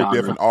to work with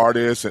different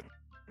artists? And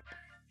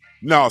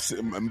no,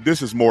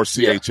 this is more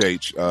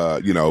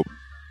CHH. You know,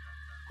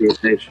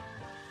 CHH.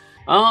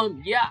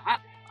 Yeah,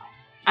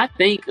 I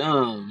think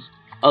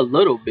a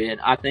little bit.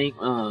 I think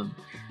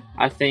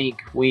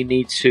we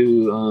need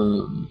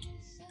to.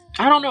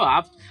 I don't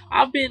know.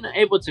 I've been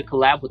able to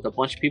collab with a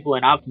bunch of people,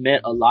 and I've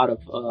met a lot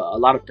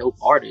of dope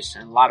artists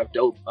and a lot of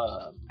dope.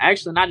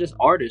 Actually, not just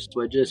artists,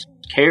 but just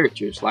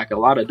characters. Like a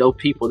lot of dope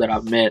people that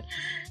I've met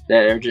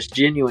that are just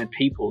genuine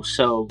people.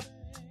 So,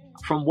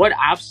 from what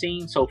I've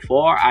seen so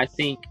far, I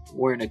think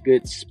we're in a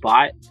good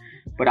spot.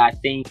 But I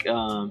think,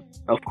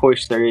 of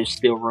course, there is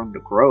still room to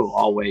grow.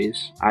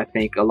 Always, I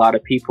think a lot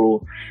of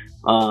people.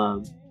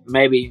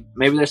 Maybe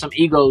there's some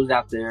egos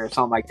out there or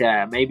something like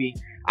that. Maybe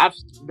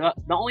the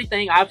only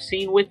thing I've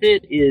seen with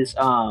it is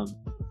a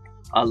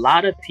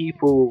lot of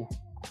people.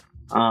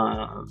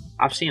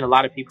 I've seen a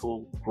lot of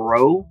people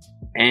grow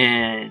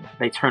and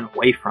they turn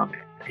away from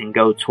it and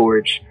go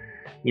towards,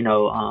 you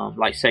know,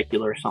 like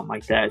secular or something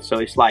like that. So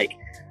it's like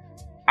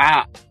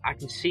I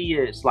can see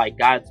it's like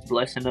God's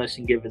blessing us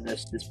and giving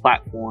us this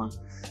platform.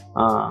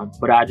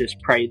 But I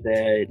just pray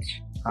that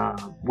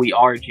we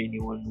are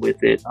genuine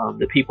with it.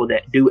 The people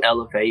that do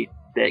elevate,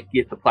 that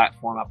get the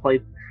platform, I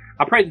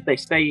pray that they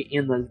stay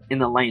in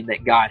the lane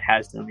that God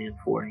has them in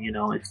for, you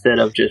know, instead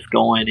of just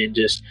going and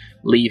just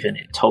leaving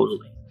it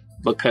totally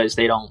because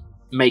they don't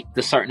make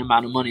the certain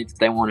amount of money that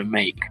they want to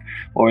make,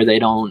 or they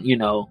don't, you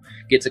know,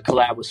 get to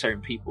collab with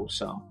certain people.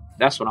 So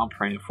that's what I'm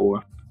praying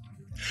for.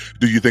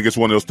 Do you think it's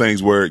one of those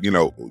things where, you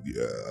know,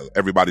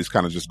 everybody's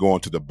kind of just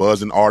going to the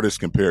buzzing artists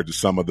compared to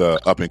some of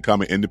the up and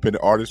coming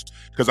independent artists?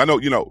 Because I know,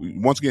 you know,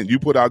 once again, you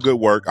put out good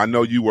work. I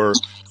know you were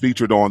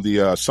featured on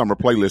the summer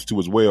playlist too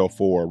as well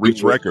for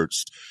Reach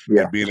Records,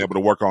 and being able to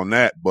work on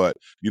that. But,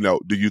 you know,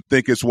 do you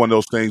think it's one of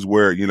those things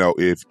where, you know,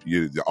 if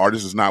the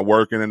artist is not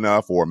working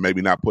enough, or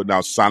maybe not putting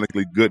out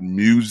sonically good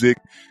music,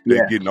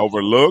 they're getting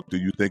overlooked? Do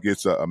you think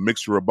it's a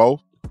mixture of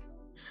both?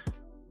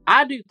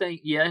 I do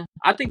think,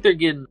 I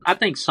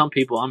think some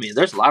people, I mean,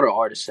 there's a lot of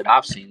artists that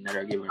I've seen that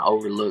are getting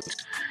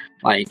overlooked.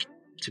 Like,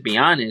 to be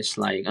honest,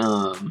 like,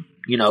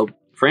 you know,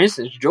 for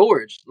instance,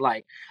 George,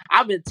 like,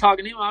 I've been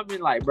talking to him, I've been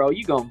like, bro,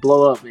 you gonna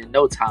blow up in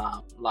no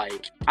time.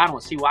 Like, I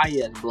don't see why he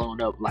hasn't blown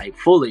up, like,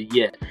 fully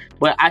yet.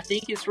 But I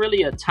think it's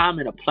really a time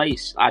and a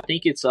place. I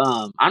think it's,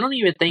 I don't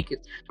even think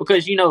it's,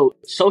 because, you know,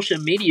 social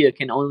media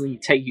can only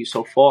take you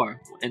so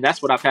far. And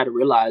that's what I've had to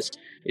realize.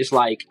 It's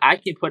like, I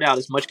can put out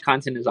as much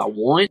content as I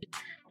want,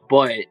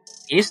 but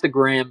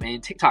Instagram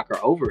and TikTok are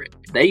over it.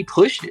 They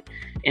push it.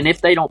 And if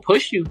they don't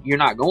push you, you're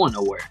not going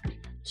nowhere.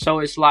 So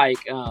it's like,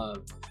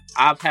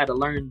 I've had to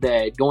learn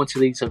that going to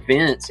these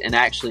events and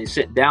actually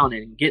sitting down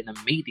and getting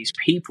to meet these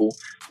people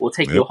will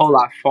take you a whole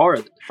lot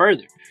further.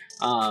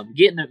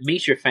 Getting to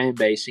meet your fan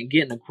base and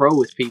getting to grow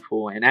with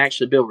people and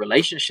actually build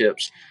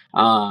relationships.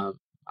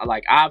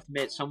 Like, I've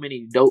met so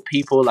many dope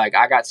people. Like,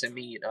 I got to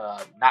meet,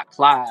 not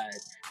Clyde.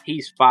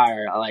 He's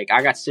fire. Like,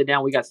 I got to sit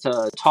down. We got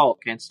to talk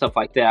and stuff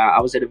like that. I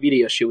was at a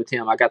video shoot with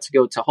him. I got to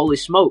go to Holy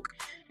Smoke,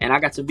 and I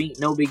got to meet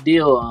No Big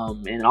Deal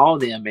and all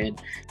of them.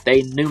 And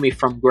they knew me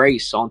from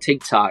Grace on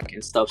TikTok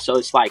and stuff. So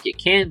it's like, it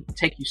can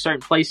take you certain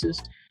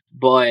places.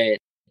 But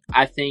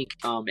I think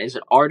as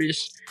an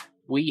artist,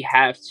 we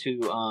have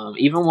to,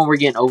 even when we're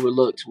getting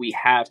overlooked, we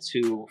have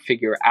to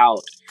figure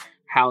out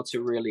how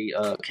to really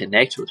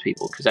connect with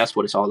people, because that's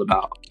what it's all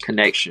about,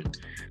 connection.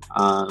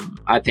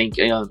 I think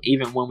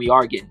even when we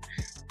are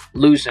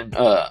losing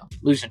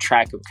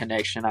track of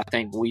connection, I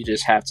think we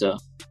just have to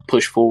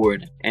push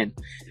forward and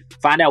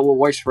find out what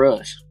works for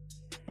us.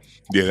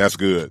 Yeah, that's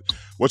good.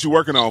 What you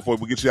working on before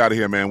we get you out of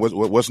here, man?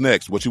 What's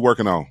next? What you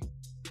working on?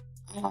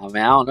 Oh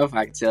man, I don't know if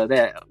I can tell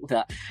that.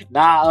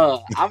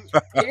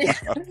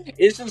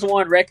 It's just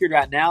one record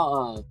right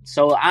now.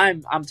 So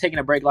I'm taking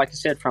a break, like I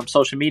said, from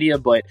social media,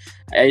 but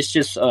it's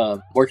just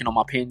working on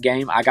my pen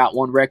game. I got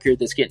one record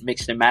that's getting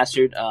mixed and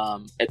mastered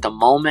at the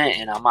moment,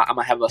 and I'm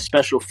gonna have a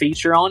special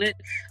feature on it.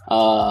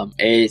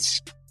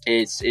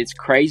 It's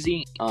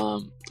crazy.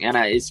 And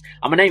I'm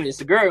gonna name it.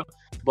 It's a girl.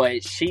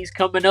 But she's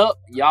coming up.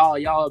 Y'all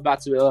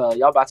about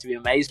to be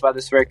amazed by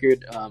this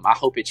record. I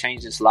hope it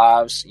changes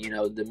lives. You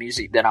know, the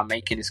music that I'm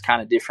making is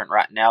kind of different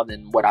right now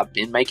than what I've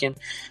been making.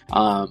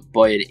 But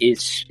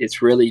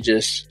it's really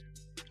just,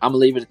 I'm gonna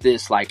leave it at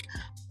this. Like,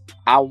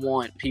 I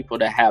want people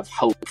to have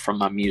hope from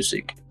my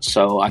music.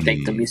 So I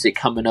think the music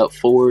coming up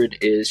forward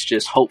is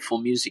just hopeful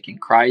music in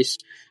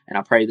Christ, and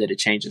I pray that it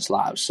changes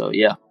lives. So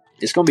yeah,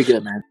 it's gonna be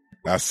good, man.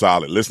 That's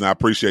solid. Listen, I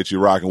appreciate you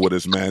rocking with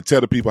us, man. Tell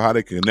the people how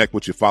they can connect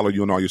with you, follow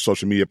you on all your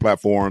social media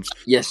platforms.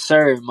 Yes,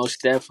 sir.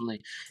 Most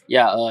definitely.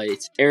 Yeah,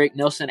 it's Arik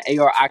Nelson,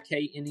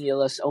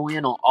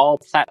 ARIKNELSON on all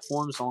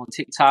platforms, on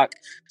TikTok,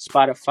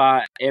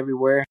 Spotify,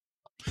 everywhere.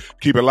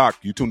 Keep it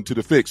locked. You tune to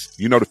The Fix.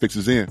 You know The Fix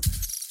is in.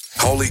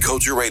 Holy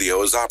Culture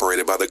Radio is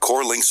operated by the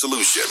Core Link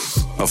Solution,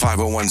 a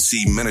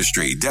 501c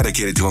ministry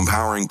dedicated to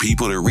empowering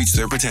people to reach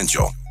their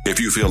potential.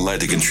 If you feel led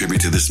to contribute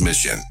to this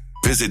mission,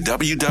 visit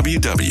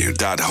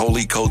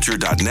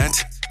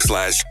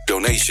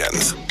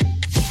www.holyculture.net/donations.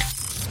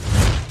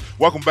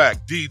 Welcome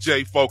back,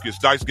 DJ Focus,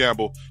 Dice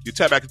Gamble. You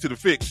tap back into The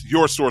Fix,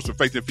 your source of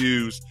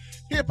faith-infused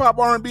hip-hop,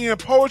 R&B, and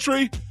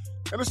poetry.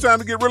 And it's time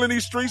to get real in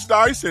these streets,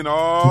 Dice. And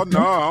I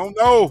don't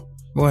know.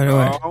 What?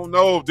 I don't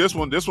know. This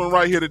one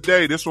right here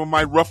today, this one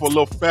might ruffle a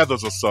little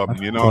feathers or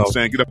something. You know what I'm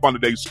saying? Get up under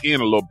their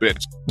skin a little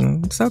bit.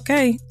 It's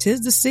okay.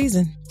 'Tis the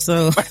season.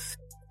 So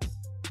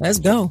let's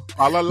go.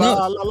 Let's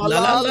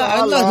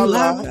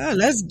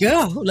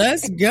go.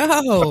 Let's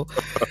go.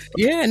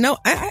 Yeah, no,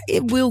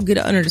 it will get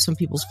under some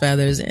people's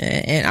feathers.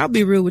 And I'll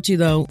be real with you,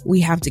 though.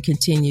 We have to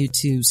continue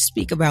to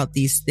speak about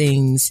these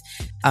things.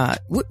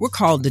 We're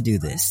called to do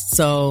this.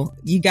 So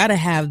you got to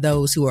have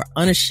those who are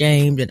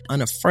unashamed and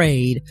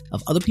unafraid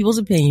of other people's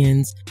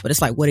opinions. But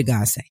it's like, what did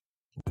God say?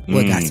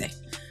 What did God say?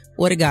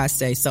 What did God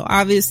say? So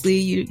obviously,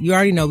 you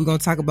already know we're going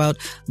to talk about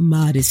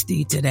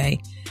modesty today.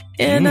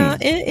 And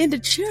in the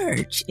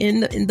church,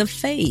 in the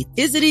faith,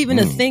 is it even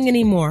a thing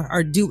anymore,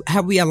 or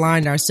have we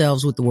aligned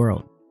ourselves with the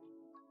world?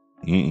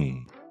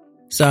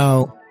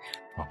 So,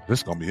 this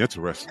is gonna be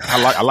interesting.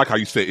 I like how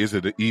you say, "Is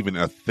it even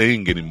a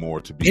thing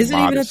anymore?" To be is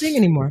modest? It even a thing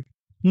anymore?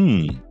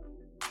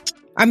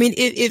 I mean,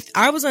 if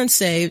I was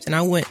unsaved and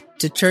I went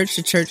to church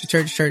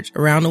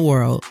around the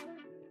world,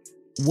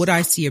 would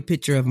I see a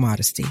picture of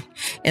modesty?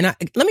 And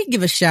let me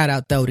give a shout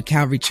out, though, to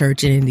Calvary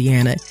Church in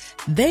Indiana.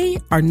 They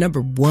are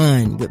number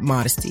one with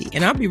modesty.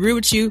 And I'll be real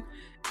with you.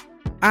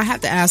 I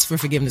have to ask for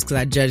forgiveness because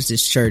I judged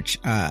this church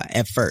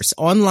at first.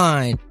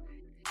 Online,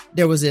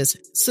 there was this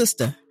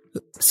sister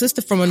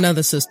from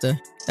another sister.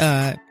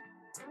 And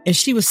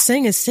she was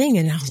singing.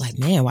 And I was like,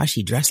 man, why is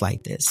she dressed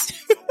like this?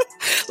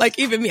 Like,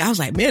 even me, I was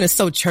like, man, it's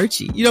so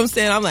churchy. You know what I'm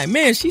saying? I'm like,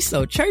 man, she's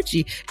so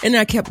churchy. And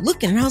I kept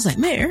looking and I was like,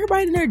 man,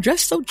 everybody in there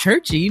dressed so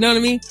churchy. You know what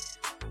I mean?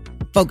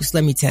 Focus,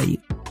 let me tell you.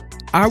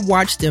 I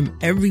watch them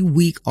every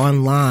week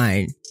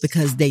online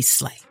because they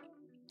slay.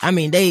 I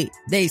mean, they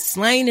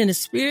slaying in the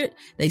spirit.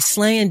 They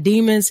slaying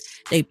demons.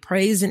 They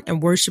praising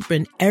and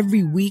worshiping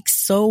every week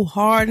so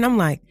hard. And I'm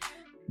like,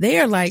 they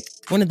are like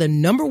one of the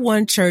number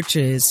one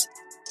churches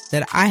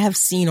that I have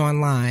seen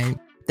online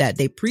that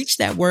they preach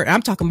that word.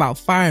 I'm talking about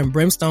fire and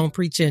brimstone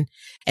preaching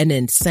and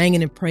then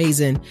singing and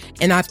praising.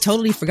 And I've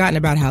totally forgotten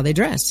about how they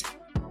dress.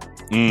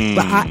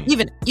 But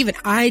even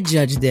I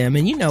judge them,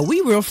 and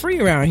we real free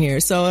around here.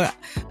 So,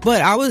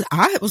 but I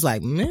was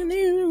like, man,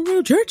 they're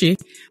real churchy.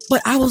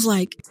 But I was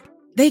like,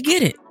 they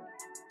get it.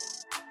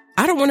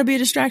 I don't want to be a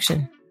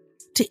distraction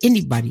to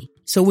anybody.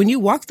 So when you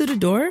walk through the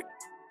door,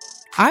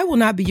 I will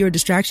not be your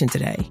distraction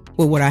today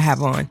with what I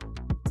have on.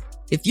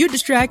 If you're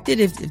distracted,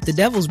 if the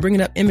devil's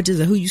bringing up images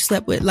of who you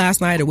slept with last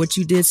night or what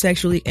you did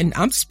sexually, and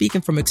I'm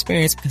speaking from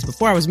experience because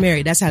before I was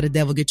married, that's how the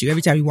devil gets you.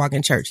 Every time you walk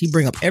in church, he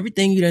bring up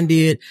everything you done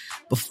did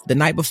the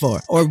night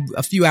before or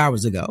a few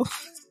hours ago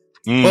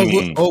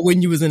or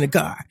when you was in the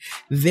car.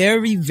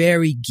 Very,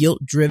 very guilt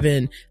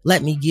driven.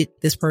 Let me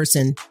get this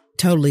person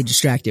totally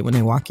distracted when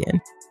they walk in.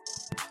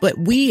 But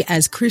we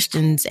as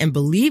Christians and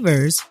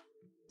believers,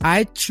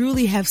 I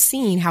truly have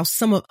seen how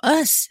some of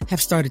us have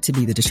started to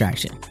be the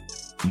distraction.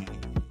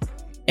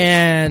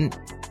 And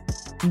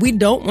we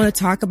don't want to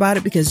talk about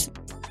it because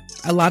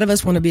a lot of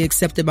us want to be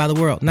accepted by the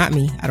world. Not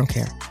me. I don't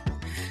care.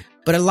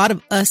 But a lot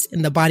of us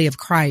in the body of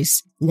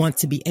Christ want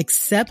to be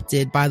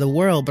accepted by the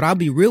world. But I'll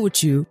be real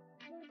with you.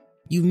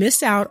 You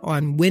miss out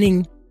on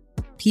winning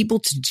people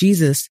to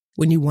Jesus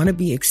when you want to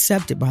be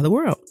accepted by the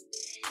world.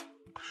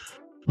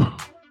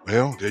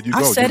 Well, there you go.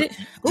 I said it.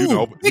 You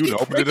opened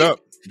it up.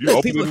 You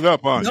opened it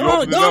up, huh?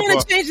 No,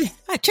 change the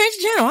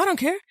channel. I don't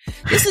care.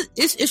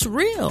 It's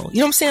real. You know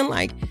what I'm saying?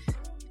 Like,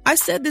 I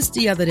said this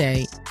the other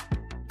day,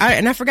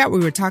 and I forgot what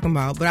we were talking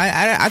about, but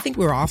I think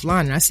we were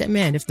offline, and I said,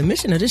 man, if the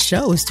mission of this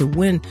show is to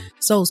win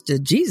souls to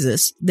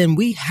Jesus, then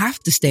we have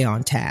to stay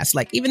on task.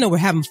 Like, even though we're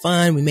having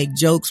fun, we make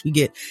jokes, we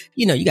get,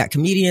 you got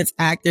comedians,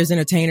 actors,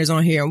 entertainers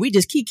on here, and we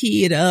just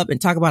key it up and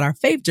talk about our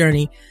faith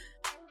journey.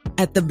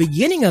 At the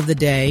beginning of the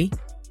day,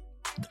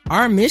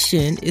 our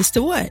mission is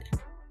to what?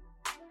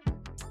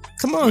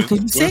 Come on,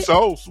 win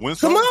souls.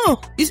 Come on.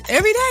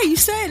 Every day you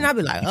say it, and I'll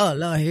be like, oh,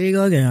 Lord, here you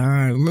go again. All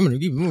right, remember,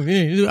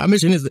 our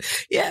mission is,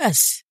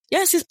 yes,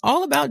 it's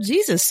all about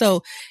Jesus.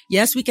 So,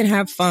 yes, we can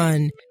have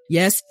fun.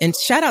 Yes, and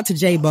shout out to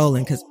Jay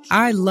Bolin, because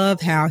I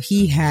love how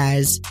he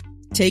has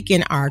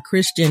taken our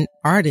Christian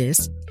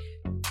artists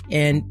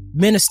and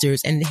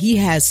ministers, and he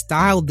has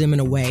styled them in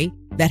a way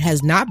that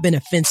has not been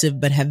offensive,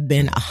 but have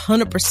been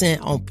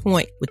 100% on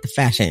point with the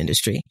fashion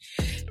industry.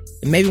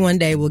 And maybe one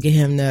day we'll get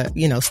him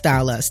to,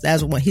 style us.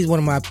 He's one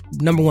of my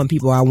number one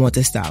people I want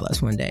to style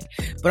us one day.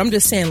 But I'm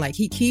just saying, like,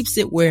 he keeps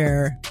it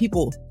where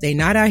people, they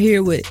not out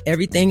here with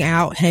everything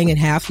out, hanging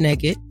half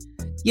naked.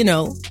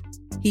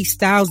 He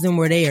styles them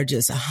where they are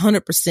just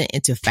 100%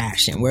 into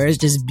fashion, where it's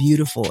just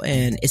beautiful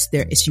and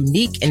it's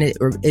unique, and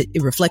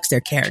it reflects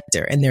their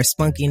character and their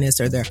spunkiness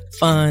or their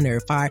fun or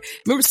fire.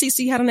 Remember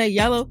CC had on that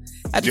yellow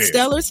at the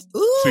Stellars?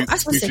 Ooh, I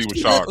was saying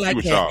she looked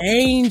like an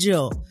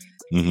angel.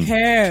 Mm-hmm.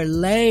 Hair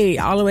laid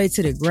all the way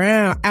to the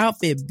ground,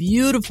 outfit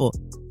beautiful.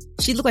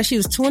 She looked like she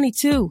was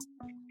 22.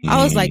 Mm-hmm.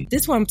 I was like,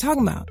 this is what I'm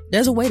talking about.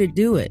 There's a way to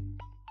do it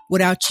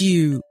without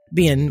you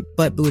being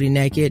butt booty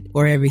naked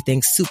or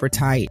everything super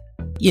tight.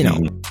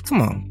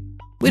 Come on.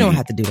 We don't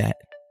have to do that.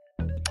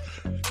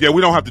 Yeah,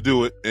 we don't have to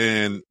do it.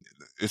 And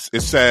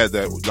it's sad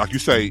that, like you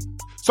say,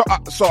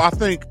 so I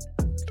think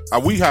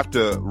we have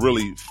to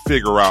really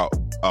figure out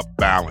a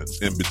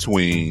balance in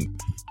between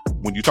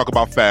when you talk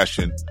about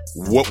fashion,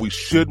 what we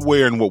should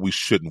wear and what we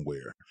shouldn't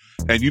wear.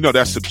 And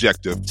that's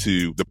subjective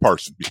to the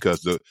person,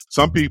 because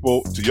some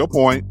people, to your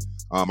point,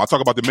 I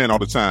talk about the men all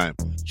the time.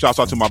 Shouts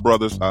out to my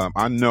brothers.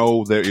 I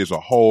know there is a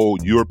whole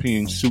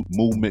European suit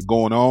movement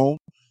going on,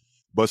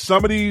 but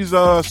some of these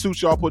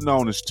suits y'all putting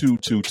on is too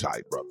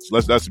tight,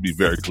 brothers. Let's be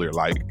very clear.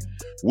 Like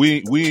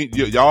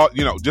y'all,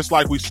 just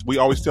like we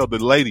always tell the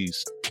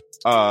ladies,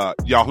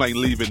 y'all ain't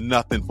leaving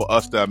nothing for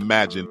us to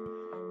imagine.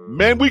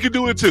 Man, we can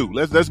do it too.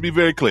 Let's be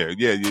very clear.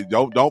 Yeah, you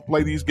don't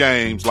play these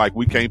games like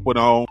we can't put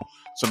on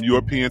some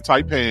European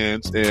type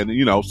pants and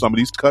some of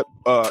these cut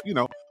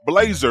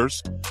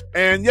blazers.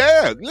 And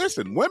yeah,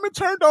 listen, women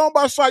turned on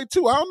by sight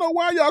too. I don't know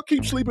why y'all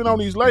keep sleeping on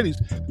these ladies.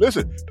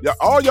 Listen,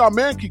 all y'all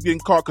men keep getting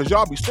caught because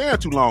y'all be staying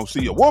too long.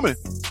 See, a woman,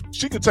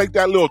 she can take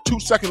that little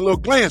 2-second little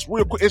glance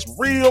real quick. It's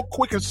real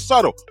quick and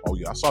subtle. Oh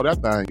yeah, I saw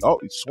that thing. Oh,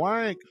 it's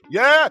swank.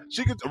 Yeah,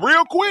 she can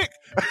real quick.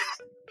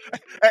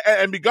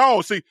 and be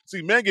gone. See,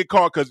 men get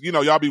caught because,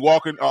 y'all be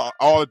walking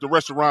all at the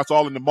restaurants,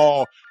 all in the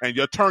mall, and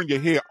you turn your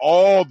head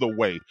all the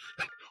way.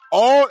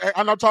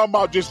 And I'm talking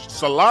about just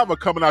saliva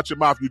coming out your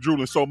mouth. You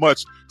drooling so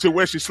much to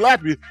where she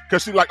slap you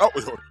because she's like, oh,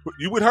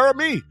 you would hurt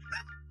me.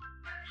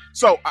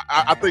 So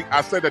I think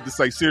I said that to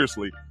say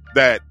seriously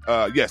that,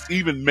 yes,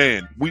 even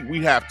men,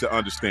 we have to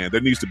understand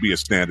there needs to be a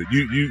standard.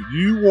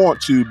 You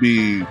want to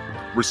be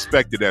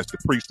respected as the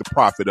priest, the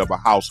prophet of a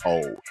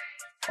household.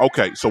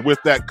 Okay, so with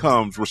that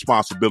comes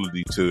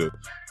responsibility to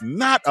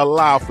not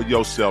allow for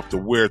yourself to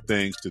wear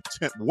things to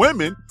tempt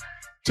women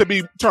to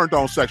be turned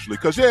on sexually.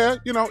 Because,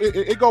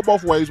 it go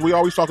both ways. We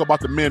always talk about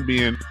the men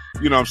being,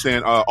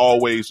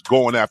 always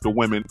going after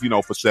women,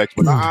 for sex.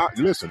 But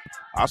listen,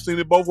 I've seen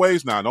it both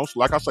ways now. Don't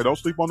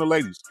sleep on the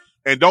ladies.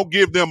 And don't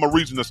give them a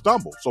reason to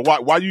stumble. So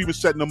why are you even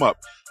setting them up?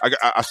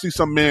 I see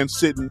some men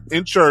sitting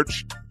in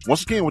church,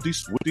 once again, with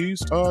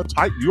these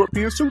tight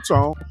European suits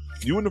on.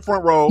 You in the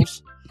front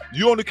rows.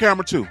 You on the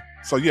camera too.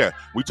 So yeah,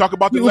 we talk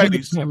about the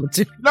ladies. No,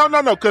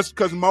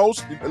 because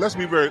most,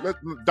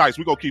 Dice,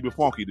 we're going to keep it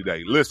funky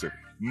today. Listen,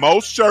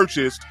 most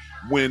churches,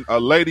 when a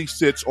lady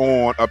sits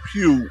on a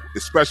pew,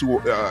 especially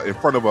in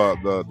front of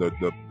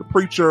the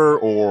preacher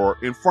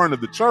or in front of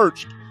the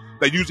church,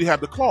 they usually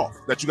have the cloth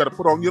that you got to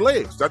put on your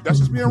legs. That's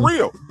just being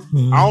real.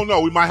 Mm-hmm. I don't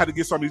know. We might have to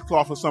get some of these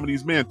cloths for some of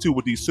these men too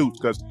with these suits,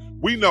 because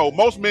we know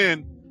most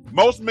men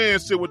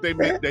sit with their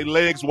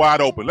legs wide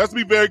open. Let's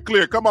be very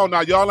clear. Come on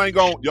now, y'all ain't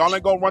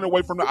gonna run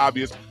away from the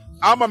obvious.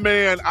 I'm a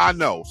man, I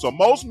know. So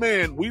most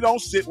men, we don't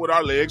sit with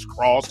our legs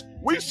crossed.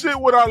 We sit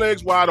with our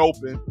legs wide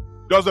open.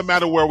 Doesn't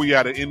matter where we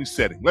at in any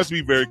setting. Let's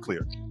be very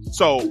clear.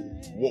 So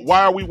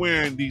why are we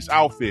wearing these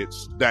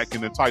outfits that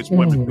can entice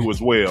women too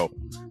as well,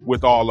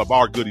 with all of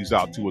our goodies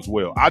out too as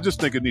well? I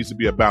just think it needs to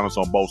be a balance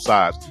on both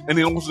sides. And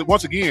then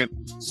once again,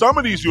 some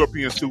of these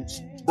European suits,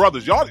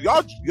 brothers, y'all,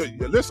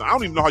 listen, I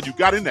don't even know how you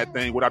got in that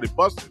thing without it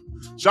busting.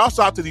 Shouts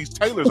out to these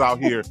tailors out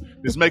here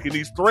that's making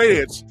these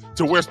threads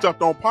to where stuff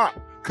don't pop.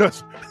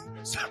 Because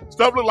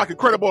stuff look like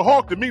Incredible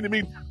Hulk to me.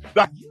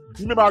 Like, you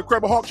remember how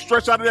Incredible Hulk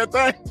stretched out of that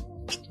thing?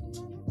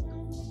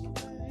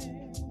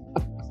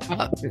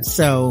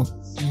 So,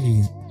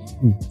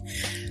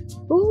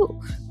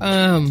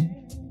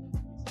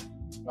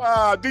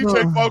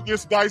 DJ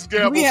Focus, Dice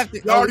Gamble. You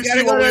already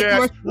see where we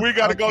at. We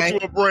got to go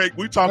to a break.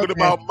 We talking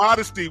about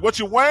modesty. What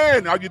you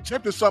wearing? Are you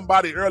tempting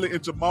somebody early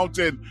into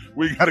mountain?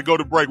 We got to go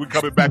to break. We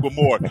coming back with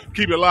more.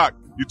 Keep it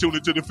locked. You tuned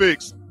into The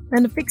Fix.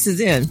 And The Fix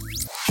is in.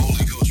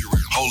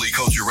 Holy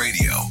Culture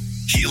Radio.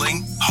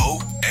 Healing,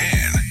 hope,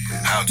 and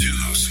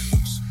how-tos.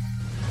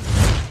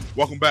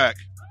 Welcome back.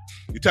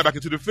 You tap back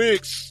into The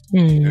Fix.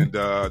 And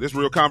this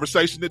real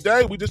conversation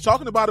today. We just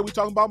talking about it. We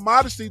talking about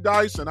modesty,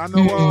 Dice. And I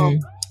know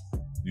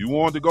you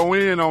wanted to go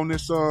in on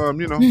this,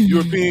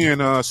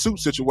 European suit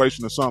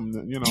situation or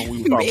something. We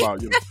were talking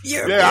about.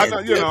 Yeah, I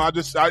know.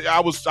 I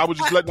was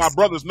just letting my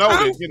brothers know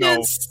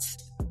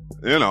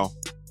that.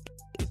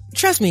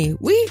 Trust me,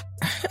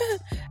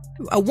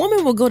 a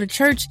woman will go to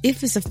church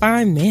if it's a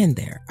fine man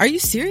there. Are you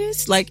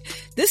serious? Like,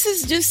 this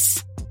is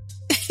just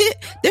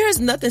There is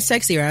nothing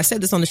sexier, I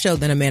said this on the show,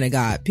 than a man of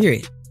God,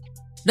 period.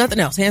 Nothing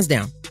else, hands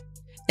down.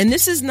 And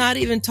this is not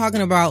even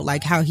talking about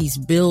like how he's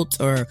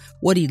built or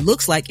what he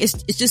looks like. It's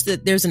just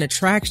that there's an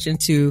attraction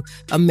to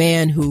a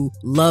man who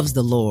loves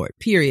the Lord,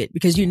 period.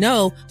 Because he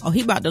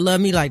about to love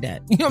me like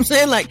that. You know what I'm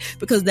saying? Like,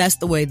 because that's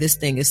the way this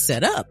thing is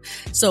set up.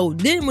 So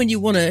then when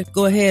you want to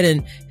go ahead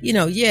and,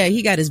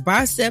 he got his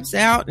biceps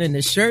out and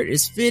the shirt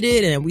is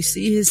fitted and we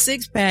see his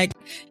six pack.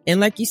 And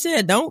like you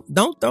said, don't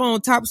throw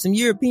on top of some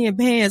European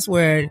pants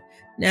where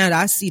now that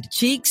I see the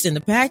cheeks and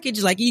the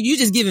package, like you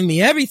just giving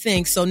me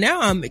everything. So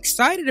now I'm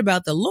excited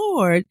about the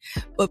Lord,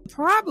 but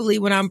probably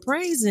when I'm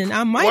praising,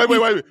 I might wait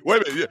a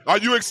minute. Are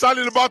you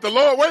excited about the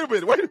Lord? Wait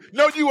a minute.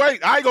 No, you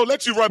ain't. I ain't gonna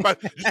let you run by.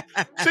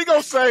 She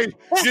gonna say,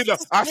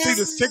 I see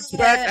the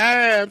six-pack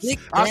abs,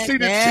 I see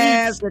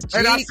the cheeks,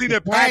 and I see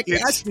the package.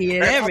 I see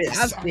it. I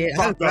see it.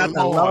 That's the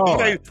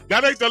Lord.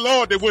 That ain't the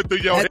Lord that went through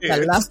your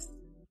head.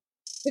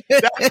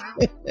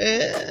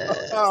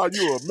 Oh,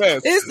 you a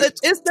mess.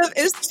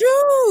 It's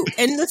true.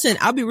 And listen,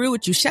 I'll be real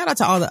with you. Shout out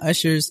to all the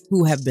ushers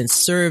who have been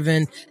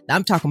serving.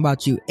 I'm talking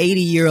about you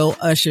 80-year-old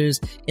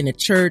ushers in the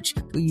church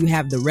where you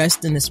have the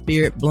rest in the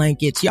spirit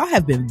blankets. Y'all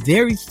have been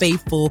very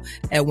faithful.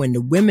 And when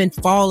the women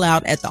fall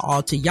out at the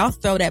altar, y'all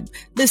throw that.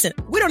 Listen,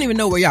 we don't even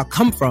know where y'all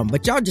come from,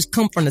 but y'all just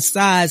come from the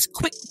sides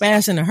quick,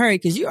 fast, in a hurry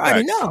because you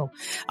already know.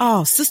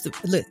 Oh, sister,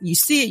 look, you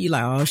see it. You're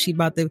like, oh, she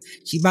about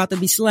to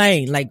be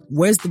slain. Like,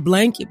 where's the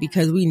blanket?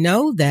 Because we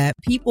know that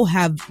people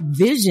have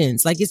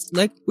visions. Like, it's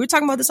like we're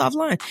talking about this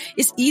offline.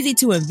 It's easy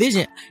to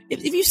envision.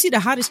 If you see the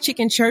hottest chick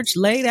in church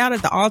laid out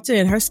at the altar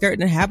and her skirt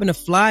and happen to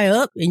fly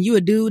up, and you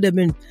a dude that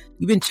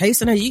you've been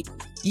chasing her,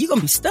 you're gonna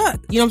be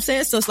stuck. You know what I'm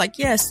saying? So it's like,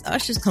 yes,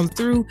 ushers come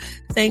through.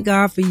 Thank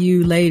God for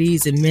you,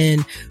 ladies and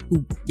men,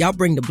 who y'all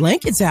bring the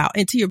blankets out.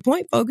 And to your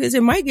point, focus,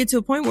 it might get to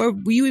a point where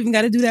you even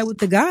got to do that with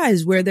the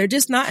guys, where they're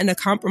just not in a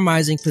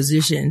compromising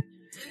position.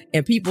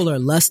 And people are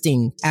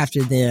lusting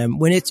after them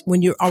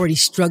when you're already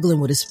struggling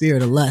with a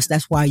spirit of lust.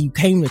 That's why you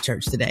came to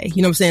church today.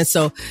 You know what I'm saying?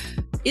 So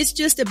it's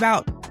just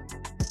about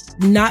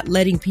not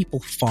letting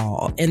people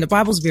fall. And the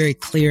Bible's very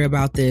clear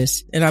about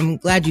this. And I'm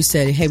glad you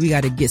said, hey, we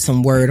got to get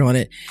some word on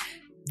it.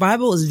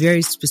 Bible is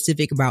very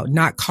specific about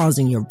not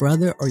causing your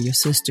brother or your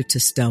sister to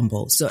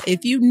stumble. So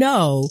if you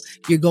know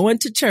you're going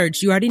to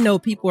church, you already know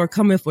people are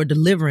coming for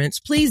deliverance.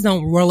 Please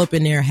don't roll up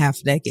in there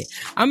half naked.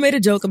 I made a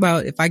joke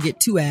about if I get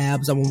 2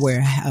 abs, I'm going to wear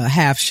a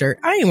half shirt.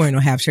 I ain't wearing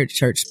no half shirt to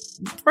church.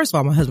 First of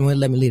all, my husband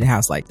wouldn't let me leave the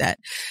house like that.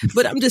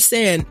 But I'm just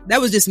saying,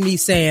 that was just me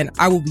saying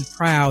I will be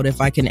proud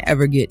if I can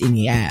ever get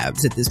any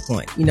abs at this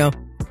point,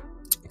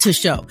 to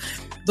show.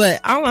 But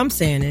all I'm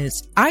saying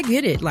is I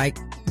get it. Like,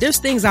 there's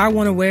things I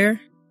want to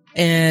wear.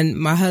 And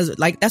my husband,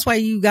 like, that's why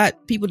you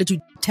got people that you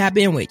tap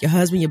in with, your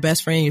husband, your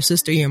best friend, your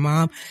sister, your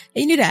mom.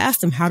 And you need to ask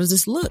them, how does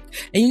this look?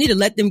 And you need to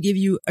let them give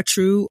you a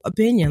true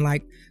opinion.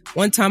 Like,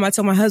 one time I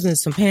told my husband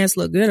some pants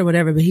look good or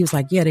whatever, but he was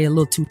like, yeah, they're a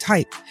little too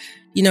tight,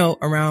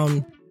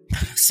 around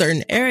a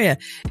certain area.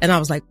 And I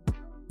was like,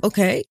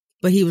 okay.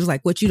 But he was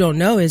like, what you don't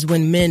know is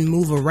when men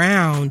move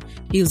around,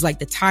 he was like,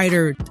 the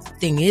tighter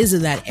thing is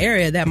in that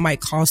area, that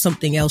might cause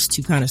something else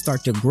to kind of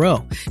start to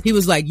grow. He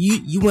was like,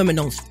 you women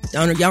y'all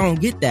don't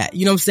get that.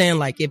 You know what I'm saying?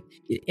 Like,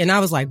 and I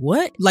was like,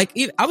 what? Like,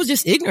 I was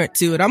just ignorant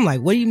to it. I'm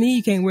like, what do you mean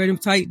you can't wear them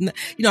tight?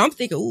 I'm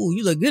thinking, ooh,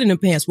 you look good in them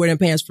pants. Wear them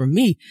pants for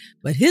me.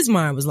 But his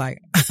mind was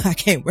like, I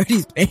can't wear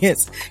these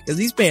pants because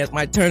these pants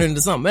might turn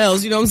into something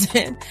else. You know what I'm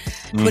saying?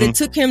 Mm-hmm. But it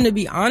took him to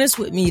be honest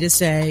with me to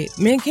say,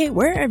 men can't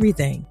wear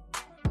everything.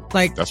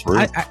 Like, that's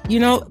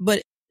real.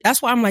 But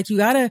that's why I'm like, you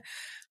gotta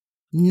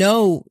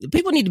know,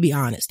 people need to be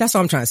honest. That's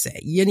all I'm trying to say.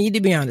 You need to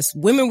be honest.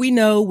 Women, we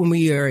know when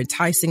we are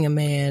enticing a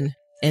man,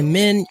 and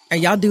men, and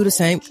y'all do the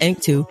same thing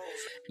too.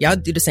 Y'all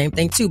do the same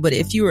thing too. But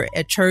if you are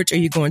at church or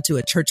you're going to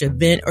a church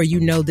event, or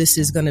this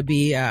is going to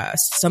be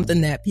something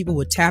that people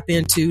would tap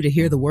into to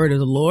hear the word of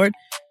the Lord,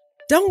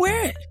 don't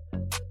wear it.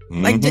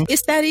 Mm-hmm. Like,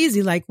 it's that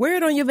easy. Like, wear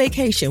it on your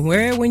vacation.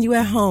 Wear it when you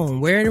at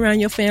home. Wear it around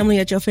your family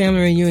at your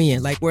family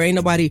reunion. Like, where ain't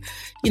nobody,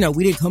 we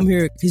didn't come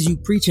here because you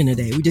preaching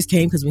today. We just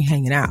came because we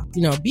hanging out.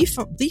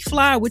 Be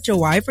fly with your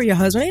wife or your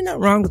husband. Ain't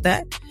nothing wrong with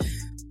that.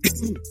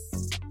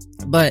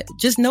 But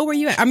just know where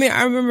you at. I mean,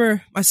 I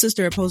remember my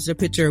sister had posted a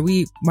picture.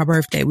 My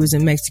birthday was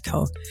in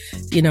Mexico,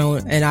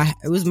 and I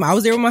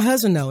was there with my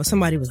husband though. And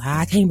somebody was like,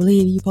 I can't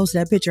believe you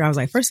posted that picture. I was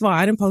like, first of all,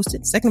 I didn't post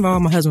it. Second of all,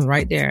 my husband was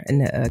right there in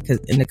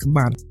the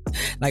cabana,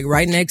 like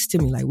right next to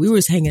me. Like, we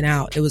was hanging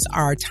out. It was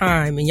our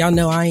time. And y'all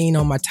know I ain't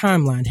on my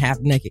timeline half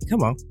naked.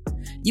 Come on.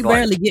 You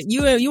barely get,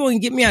 you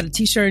won't get me out of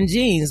t-shirt and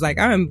jeans. Like,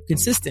 I'm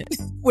consistent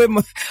with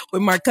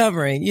my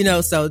covering,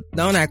 so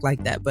don't act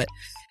like that. But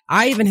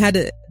I even had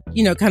to,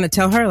 kind of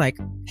tell her like,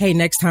 hey,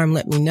 next time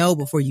let me know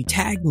before you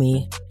tag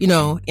me,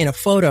 in a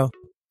photo.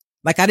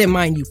 Like, I didn't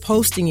mind you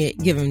posting it,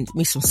 giving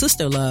me some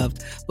sister love,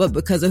 but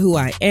because of who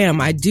I am,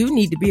 I do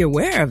need to be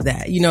aware of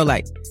that.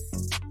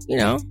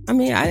 I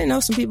mean, I didn't know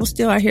some people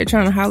still out here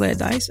trying to holler at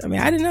Dice. I mean,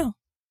 I didn't know,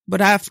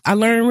 but I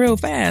learned real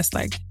fast.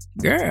 Like,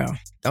 girl,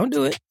 don't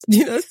do it.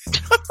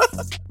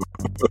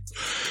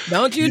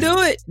 Don't you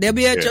do it. They'll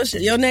be at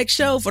your next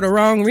show for the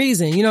wrong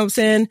reason. You know what I'm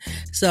saying?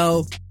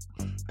 So,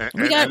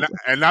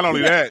 And not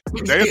only that,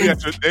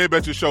 they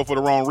bet your show for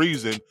the wrong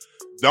reason.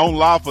 Don't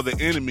allow for the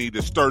enemy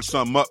to stir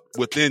something up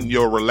within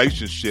your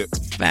relationship.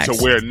 Facts.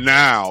 To where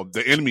now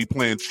the enemy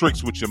playing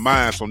tricks with your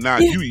mind. So now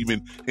you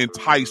even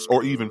entice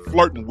or even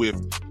flirting with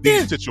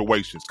these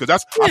situations.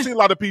 Because I see a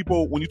lot of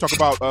people when you talk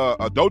about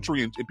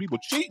adultery and people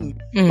cheating,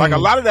 like a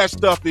lot of that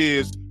stuff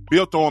is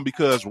built on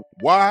because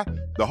why?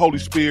 The Holy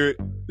Spirit,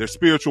 their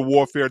spiritual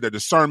warfare, their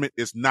discernment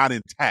is not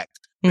intact.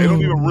 They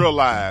don't even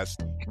realize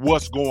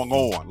what's going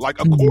on. Like,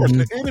 of course,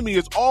 the enemy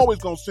is always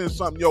going to send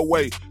something your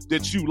way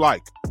that you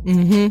like.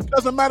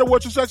 Doesn't matter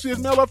what your sex is,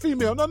 male or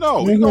female.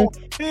 No. He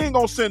ain't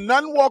going to send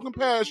nothing walking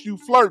past you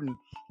flirting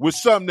with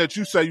something that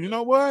you say, you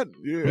know what?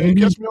 He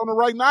catch me on the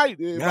right night.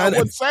 If I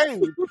wasn't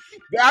saved.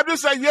 I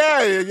just say,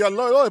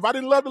 Lord, if I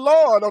didn't love the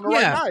Lord on the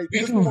right night,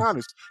 just be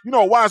honest. You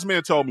know, a wise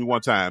man told me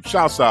one time,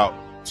 shouts out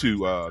to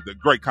the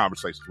great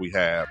conversations we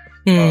have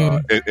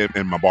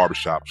in my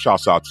barbershop.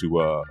 Shouts out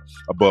to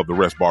Above the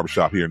Rest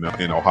Barbershop here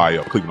in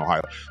Ohio, Cleveland,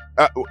 Ohio.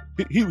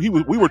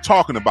 We were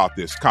talking about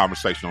this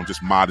conversation on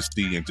just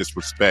modesty and just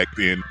respect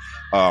and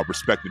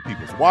respecting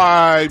people's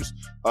wives,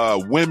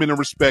 women and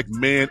respect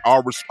men,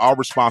 our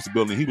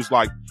responsibility. And he was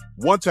like,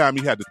 one time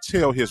he had to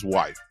tell his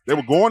wife, they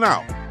were going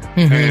out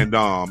and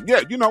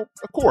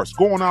of course,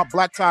 going out,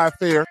 black tie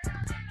affair,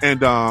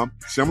 and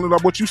similar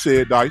to what you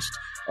said, Dice.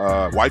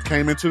 Wife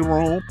came into the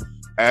room,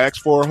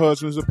 asked for her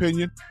husband's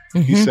opinion.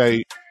 He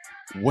say,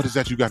 what is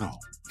that you got on?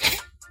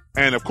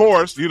 And of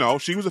course,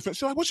 she was offended.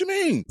 She's like, what you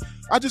mean?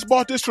 I just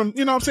bought this from,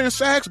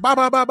 Saks,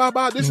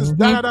 blah. This is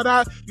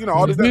da.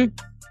 All this.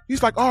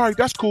 He's like, all right,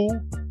 that's cool.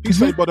 He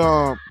say, but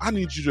I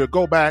need you to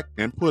go back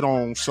and put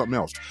on something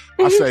else.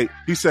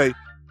 He say,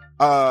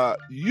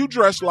 you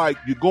dress like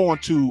you're going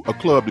to a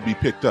club to be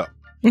picked up.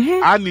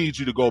 I need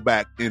you to go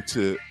back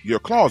into your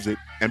closet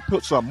and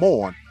put something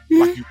on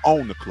like you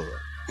own the club.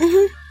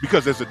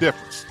 Because there's a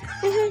difference.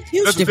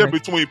 There's a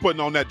difference between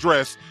putting on that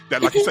dress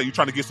that, like you say, you're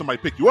trying to get somebody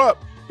to pick you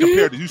up,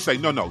 compared to you say,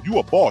 no, you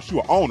a boss, you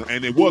an owner.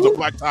 And it was a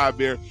black tie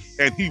affair,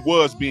 and he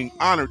was being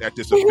honored at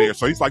this affair.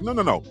 So he's like,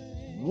 no.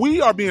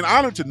 We are being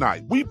honored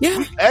tonight. We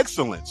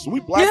excellence. We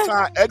black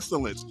tie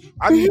excellence.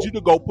 I need you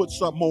to go put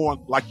something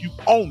on like you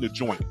own the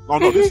joint.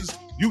 No, this is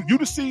you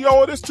the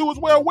CEO of this too as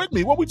well with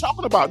me. What we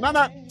talking about?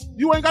 No,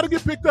 you ain't got to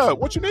get picked up.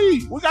 What you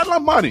need? We got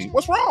enough money.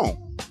 What's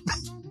wrong?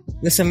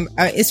 Listen,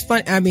 it's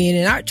fun. I mean,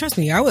 and trust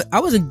me, I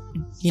wasn't,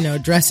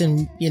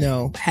 dressing,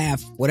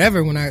 half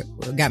whatever when I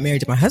got married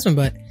to my husband,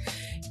 but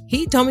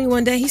he told me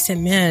one day, he said,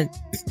 man,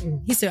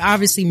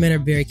 obviously men are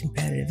very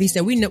competitive. He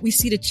said, we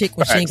see the chick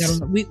when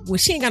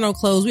she ain't got no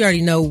clothes. We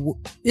already know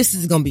this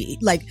is going to be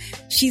like,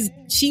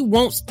 she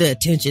wants the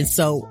attention.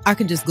 So I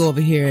can just go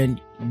over here and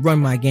run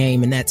my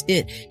game and that's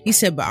it. He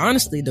said, but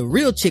honestly, the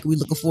real chick we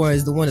looking for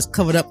is the one that's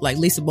covered up like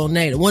Lisa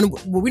Bonet. The one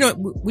where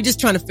we're just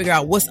trying to figure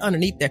out what's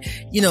underneath there.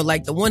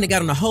 Like the one that got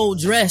on the whole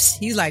dress.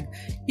 He said,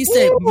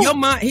 your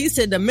mind, he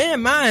said, the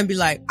man mind be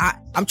like,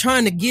 I'm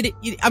trying to get it.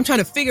 I'm trying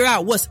to figure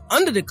out what's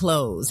under the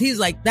clothes. He's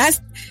like,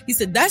 he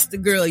said, that's the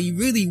girl you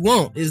really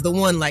want, is the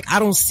one like, I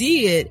don't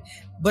see it,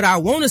 but I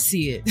want to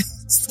see it.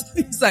 So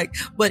he's like,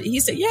 but he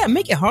said, yeah,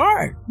 make it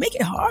hard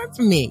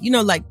for me.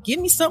 Like give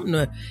me something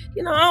to,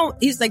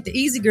 he's like, the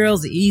easy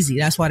girls are easy.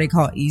 That's why they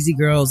call it easy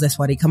girls. That's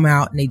why they come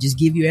out and they just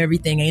give you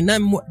everything. Ain't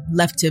nothing more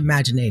left to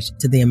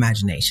the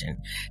imagination.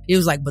 He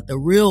was like, but the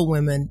real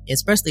women,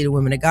 especially the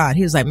women of God,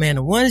 he was like, man,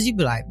 the ones you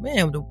be like,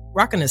 man, the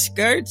rocking the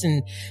skirts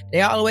and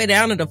they all the way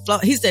down to the floor.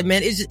 He said,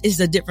 man, it's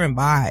a different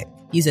vibe.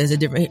 He said,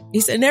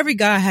 and every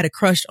guy had a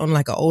crush on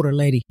like an older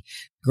lady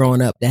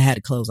growing up that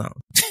had clothes on.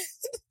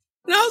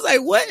 And I was like,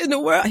 what in the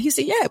world? He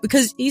said, yeah,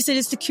 because he said,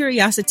 it's the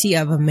curiosity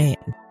of a man.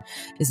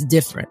 It's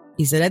different.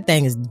 He said, that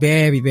thing is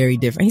very, very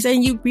different. He said,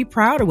 you be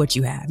proud of what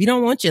you have. You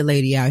don't want your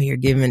lady out here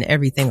giving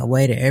everything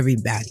away to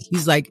everybody.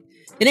 He's like,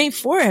 it ain't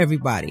for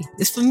everybody.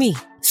 It's for me.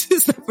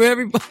 It's not for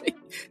everybody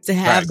to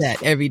have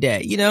that every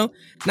day. You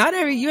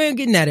ain't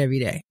getting that every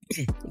day.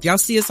 If y'all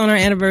see us on our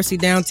anniversary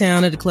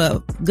downtown at the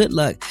club, good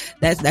luck.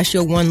 That's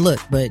your one look.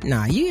 But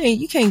nah,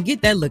 you can't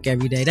get that look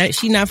every day.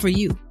 She not for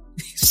you.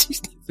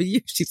 She's not for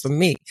you. She's for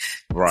me.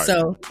 Right.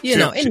 So,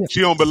 anyway.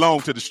 She don't belong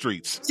to the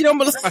streets. She don't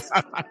belong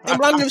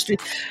to the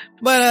streets.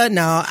 But,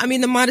 no, I mean,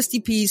 the modesty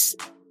piece,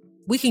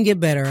 we can get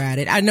better at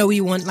it. I know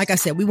like I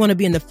said, we want to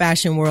be in the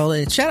fashion world,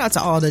 and shout out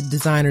to all the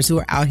designers who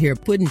are out here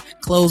putting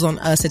clothes on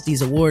us at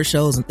these award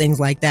shows and things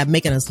like that,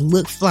 making us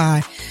look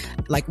fly.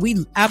 Like,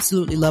 we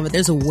absolutely love it.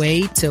 There's a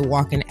way to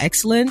walk in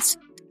excellence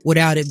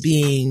without it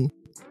being,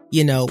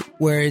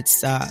 where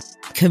it's,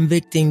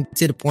 convicting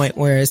to the point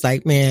where it's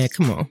like, man,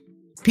 come on.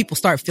 People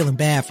start feeling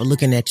bad for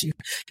looking at you.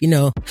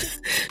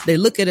 They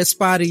look at a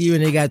spot of you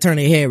and they got to turn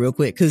their head real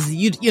quick because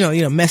you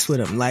mess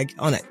with them like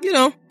on it.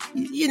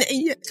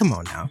 Come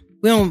on now.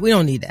 We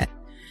don't need that.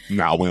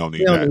 No, we don't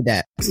need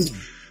that.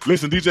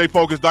 Listen, DJ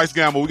Focus, Dice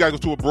Gamble, we got to go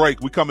to a break.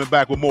 We coming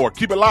back with more.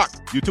 Keep it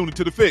locked. You're tuning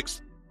to The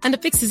Fix. And The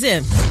Fix is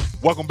in.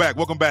 Welcome back.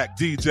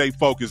 DJ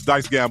Focus,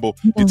 Dice Gamble.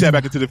 You tap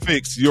back into The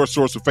Fix, your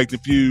source of fake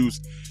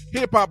infused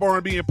hip hop,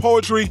 R&B, and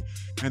poetry.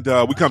 And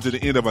we come to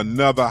the end of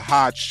another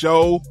hot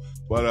show.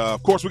 But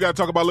of course, we got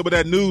to talk about a little bit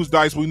of that news,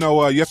 Dice. We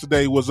know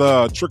yesterday was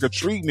trick or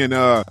treating, and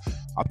I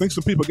think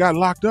some people got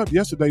locked up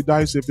yesterday,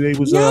 Dice. If they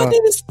was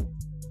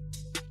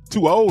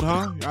too old,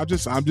 huh? I'm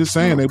just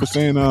saying they were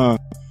saying so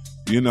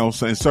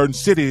in certain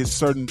cities,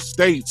 certain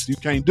states, you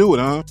can't do it,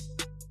 huh?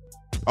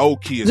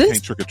 Old kids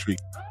can't trick or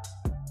treat.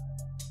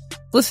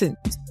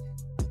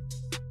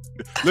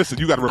 Listen,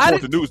 you got to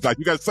report the news, Doc.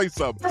 You got to say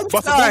something.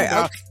 Bust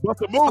a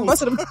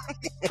move.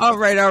 All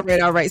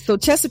right. So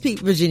Chesapeake,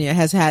 Virginia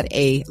has had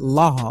a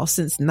law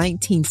since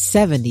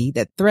 1970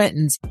 that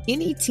threatens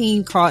any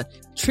teen caught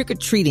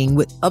trick-or-treating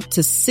with up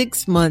to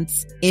 6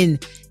 months in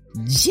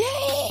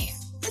jail.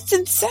 That's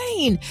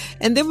insane.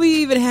 And then we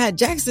even had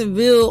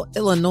Jacksonville,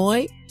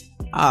 Illinois,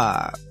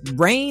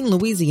 Rain,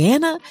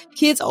 Louisiana,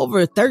 kids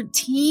over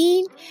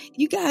 13.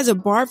 You guys are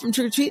barred from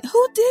trick-or-treat.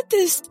 Who did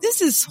this?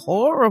 This is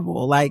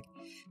horrible. Like,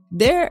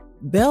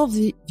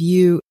 Belleville,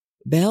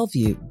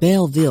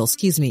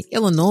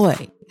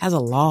 Illinois has a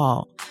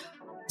law.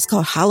 It's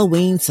called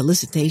Halloween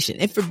solicitation.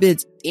 It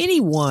forbids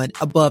anyone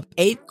above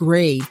 8th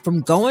grade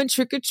from going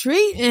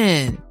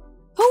trick-or-treating.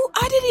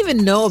 I didn't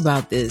even know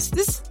about this.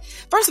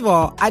 First of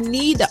all, I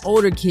need the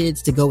older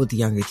kids to go with the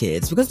younger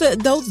kids because the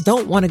adults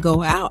don't want to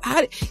go out.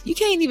 You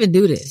can't even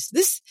do this.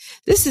 This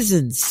is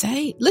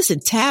insane. Listen,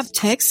 Taft,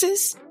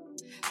 Texas,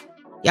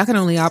 y'all can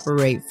only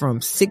operate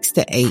from 6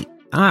 to 8.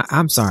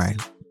 I'm sorry.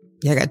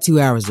 Y'all got 2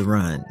 hours to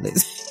run.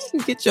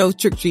 Get your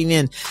trick-or-treating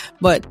in.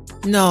 But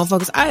no,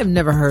 folks, I have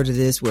never heard of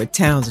this where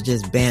towns are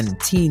just banning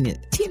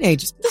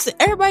teenagers. Listen,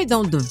 everybody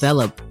don't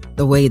develop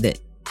the way that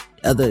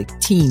other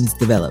teens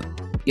develop.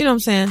 You know what I'm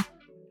saying?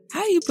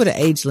 How do you put an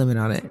age limit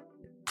on it?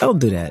 Don't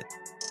do that.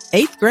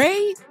 8th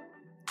grade?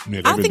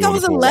 Yeah, I think I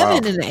was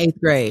 11 in the 8th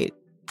grade.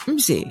 Let me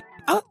see.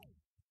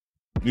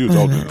 You was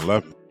older than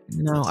 11.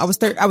 No, I was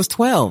 12.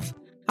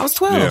 I was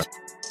 12.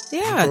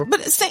 Yeah,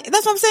 but that's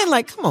what I'm saying.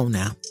 Like, come on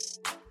now.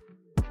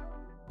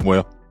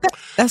 Well,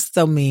 that's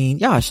so mean.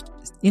 Y'all,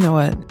 you know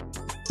what?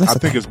 I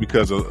think it's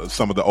because of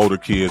some of the older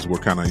kids were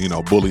kind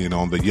of, bullying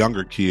on the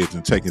younger kids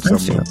and taking some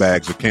of the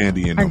bags of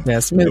candy and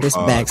baskets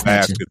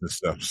and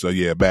stuff. So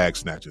yeah, bag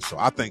snatchers. So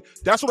I think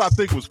that's what I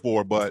think it was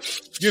for. But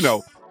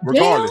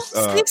regardless,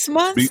 6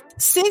 months,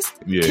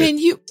 Yeah. Can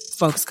you,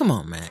 folks? Come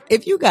on, man.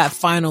 If you got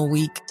final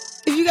week,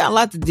 if you got a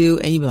lot to do,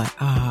 and you be like,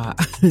 I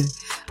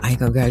ain't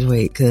gonna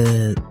graduate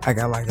because I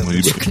got like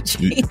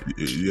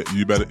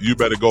you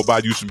better go buy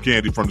you some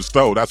candy from the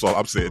store. That's all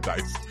I'm saying,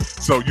 Dice.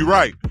 So you're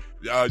right.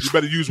 You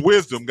better use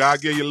wisdom.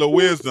 God gave you a little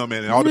wisdom,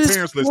 and all the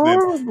parents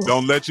listening,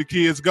 don't let your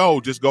kids go.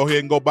 Just go ahead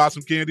and go buy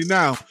some candy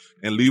now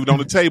and leave it on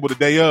the table the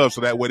day of,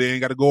 so that way they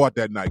ain't got to go out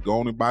that night. Go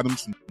on and buy them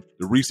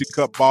the Reese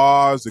Cup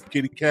bars, the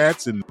Kitty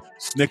Cats, and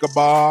Snicker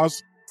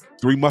bars.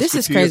 3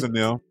 Musketeers in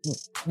them.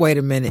 Wait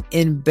a minute.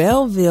 In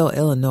Belleville,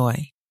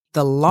 Illinois,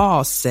 the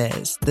law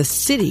says the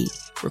city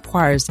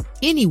requires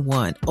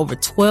anyone over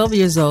 12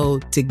 years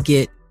old to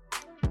get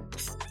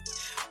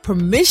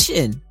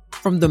permission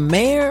from the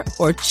mayor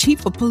or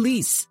chief of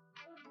police.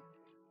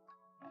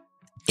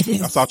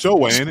 That's out your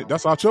way, ain't it?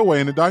 That's out your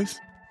way, ain't it, Dice?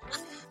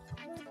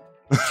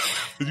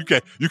 You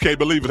can't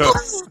believe it,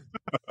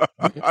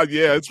 huh?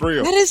 Yeah, it's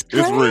real. That is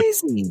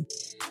crazy.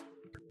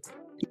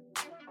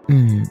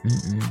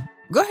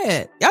 Go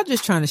ahead. Y'all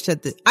just trying to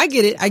shut the... I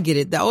get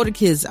it. The older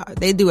kids,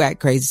 they do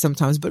act crazy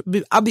sometimes, but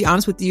I'll be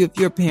honest with you. If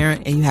you're a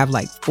parent and you have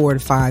like 4 to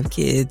 5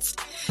 kids,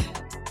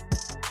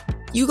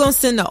 you gonna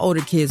send the older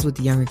kids with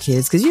the younger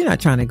kids because you're not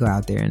trying to go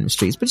out there in the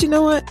streets. But you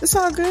know what? It's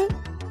all good.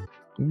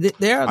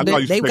 They've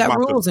got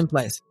rules in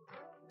place.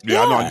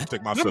 Yeah, I know I used to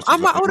take my sister.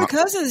 My older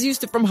cousins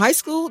used to, from high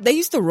school, they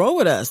used to roll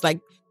with us.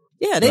 Like,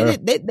 yeah,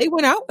 they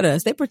went out with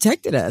us. They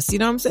protected us. You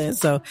know what I'm saying?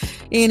 So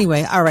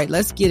anyway, all right,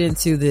 let's get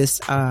into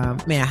this.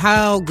 Man,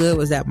 how good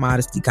was that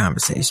modesty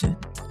conversation?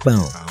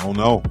 Boom. I don't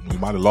know. We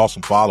might have lost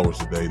some followers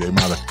today. They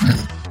might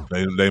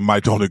have, they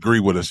might don't agree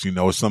with us.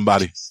 It's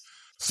somebody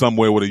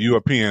somewhere with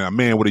a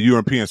man with a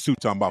European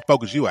suit talking about,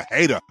 focus, you a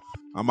hater.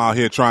 I'm out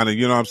here trying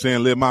to,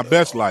 live my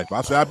best life.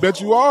 I said, I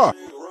bet you are.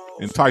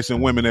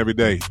 Enticing women every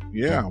day.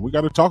 Yeah, we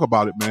got to talk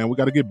about it, man. We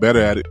got to get better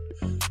at it.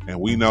 And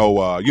we know,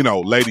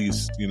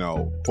 ladies,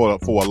 for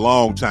a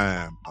long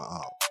time,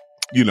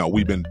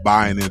 we've been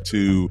buying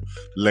into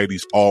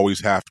ladies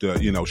always have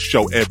to,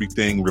 show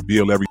everything,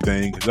 reveal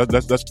everything.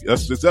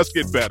 Let's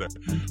get better.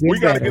 We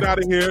got to get out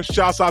of here.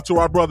 Shouts out to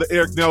our brother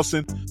Arik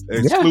Nelson,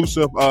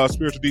 exclusive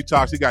Spiritual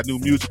Detox. He got new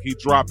music he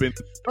dropping.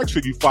 Make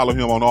sure you follow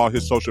him on all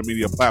his social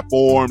media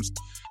platforms.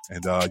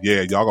 And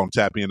y'all gonna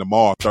tap in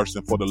tomorrow,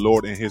 thirsting for the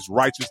Lord and His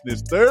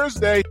righteousness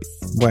Thursday.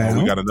 Well,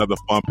 we got another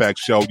fun packed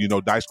show.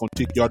 Dice gonna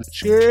take y'all to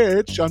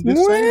church. I'm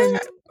just saying.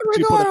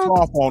 She put a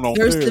cloth on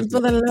thirsting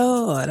for the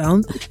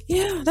Lord.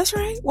 Yeah, that's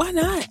right. Why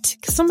not?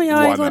 Because some of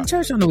y'all ain't going to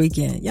church on the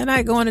weekend. Y'all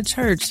not going to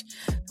church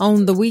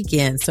on the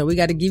weekend. So we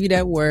got to give you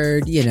that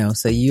word,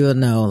 so you'll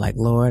know, like,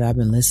 Lord, I've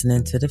been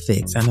listening to the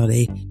fix. I know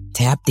they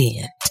tapped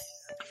in.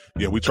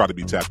 Yeah, we try to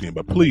be tapped in,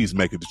 but please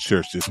make it to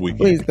church this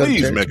weekend.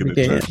 Please make it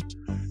to church.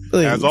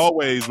 Please. As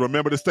always,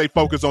 remember to stay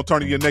focused on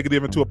turning your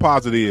negative into a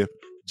positive.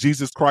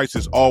 Jesus Christ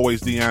is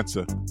always the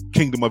answer. Keep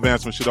kingdom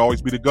advancement should always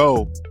be the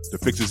goal. The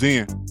fix is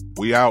in.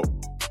 We out.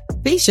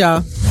 Peace,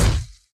 y'all.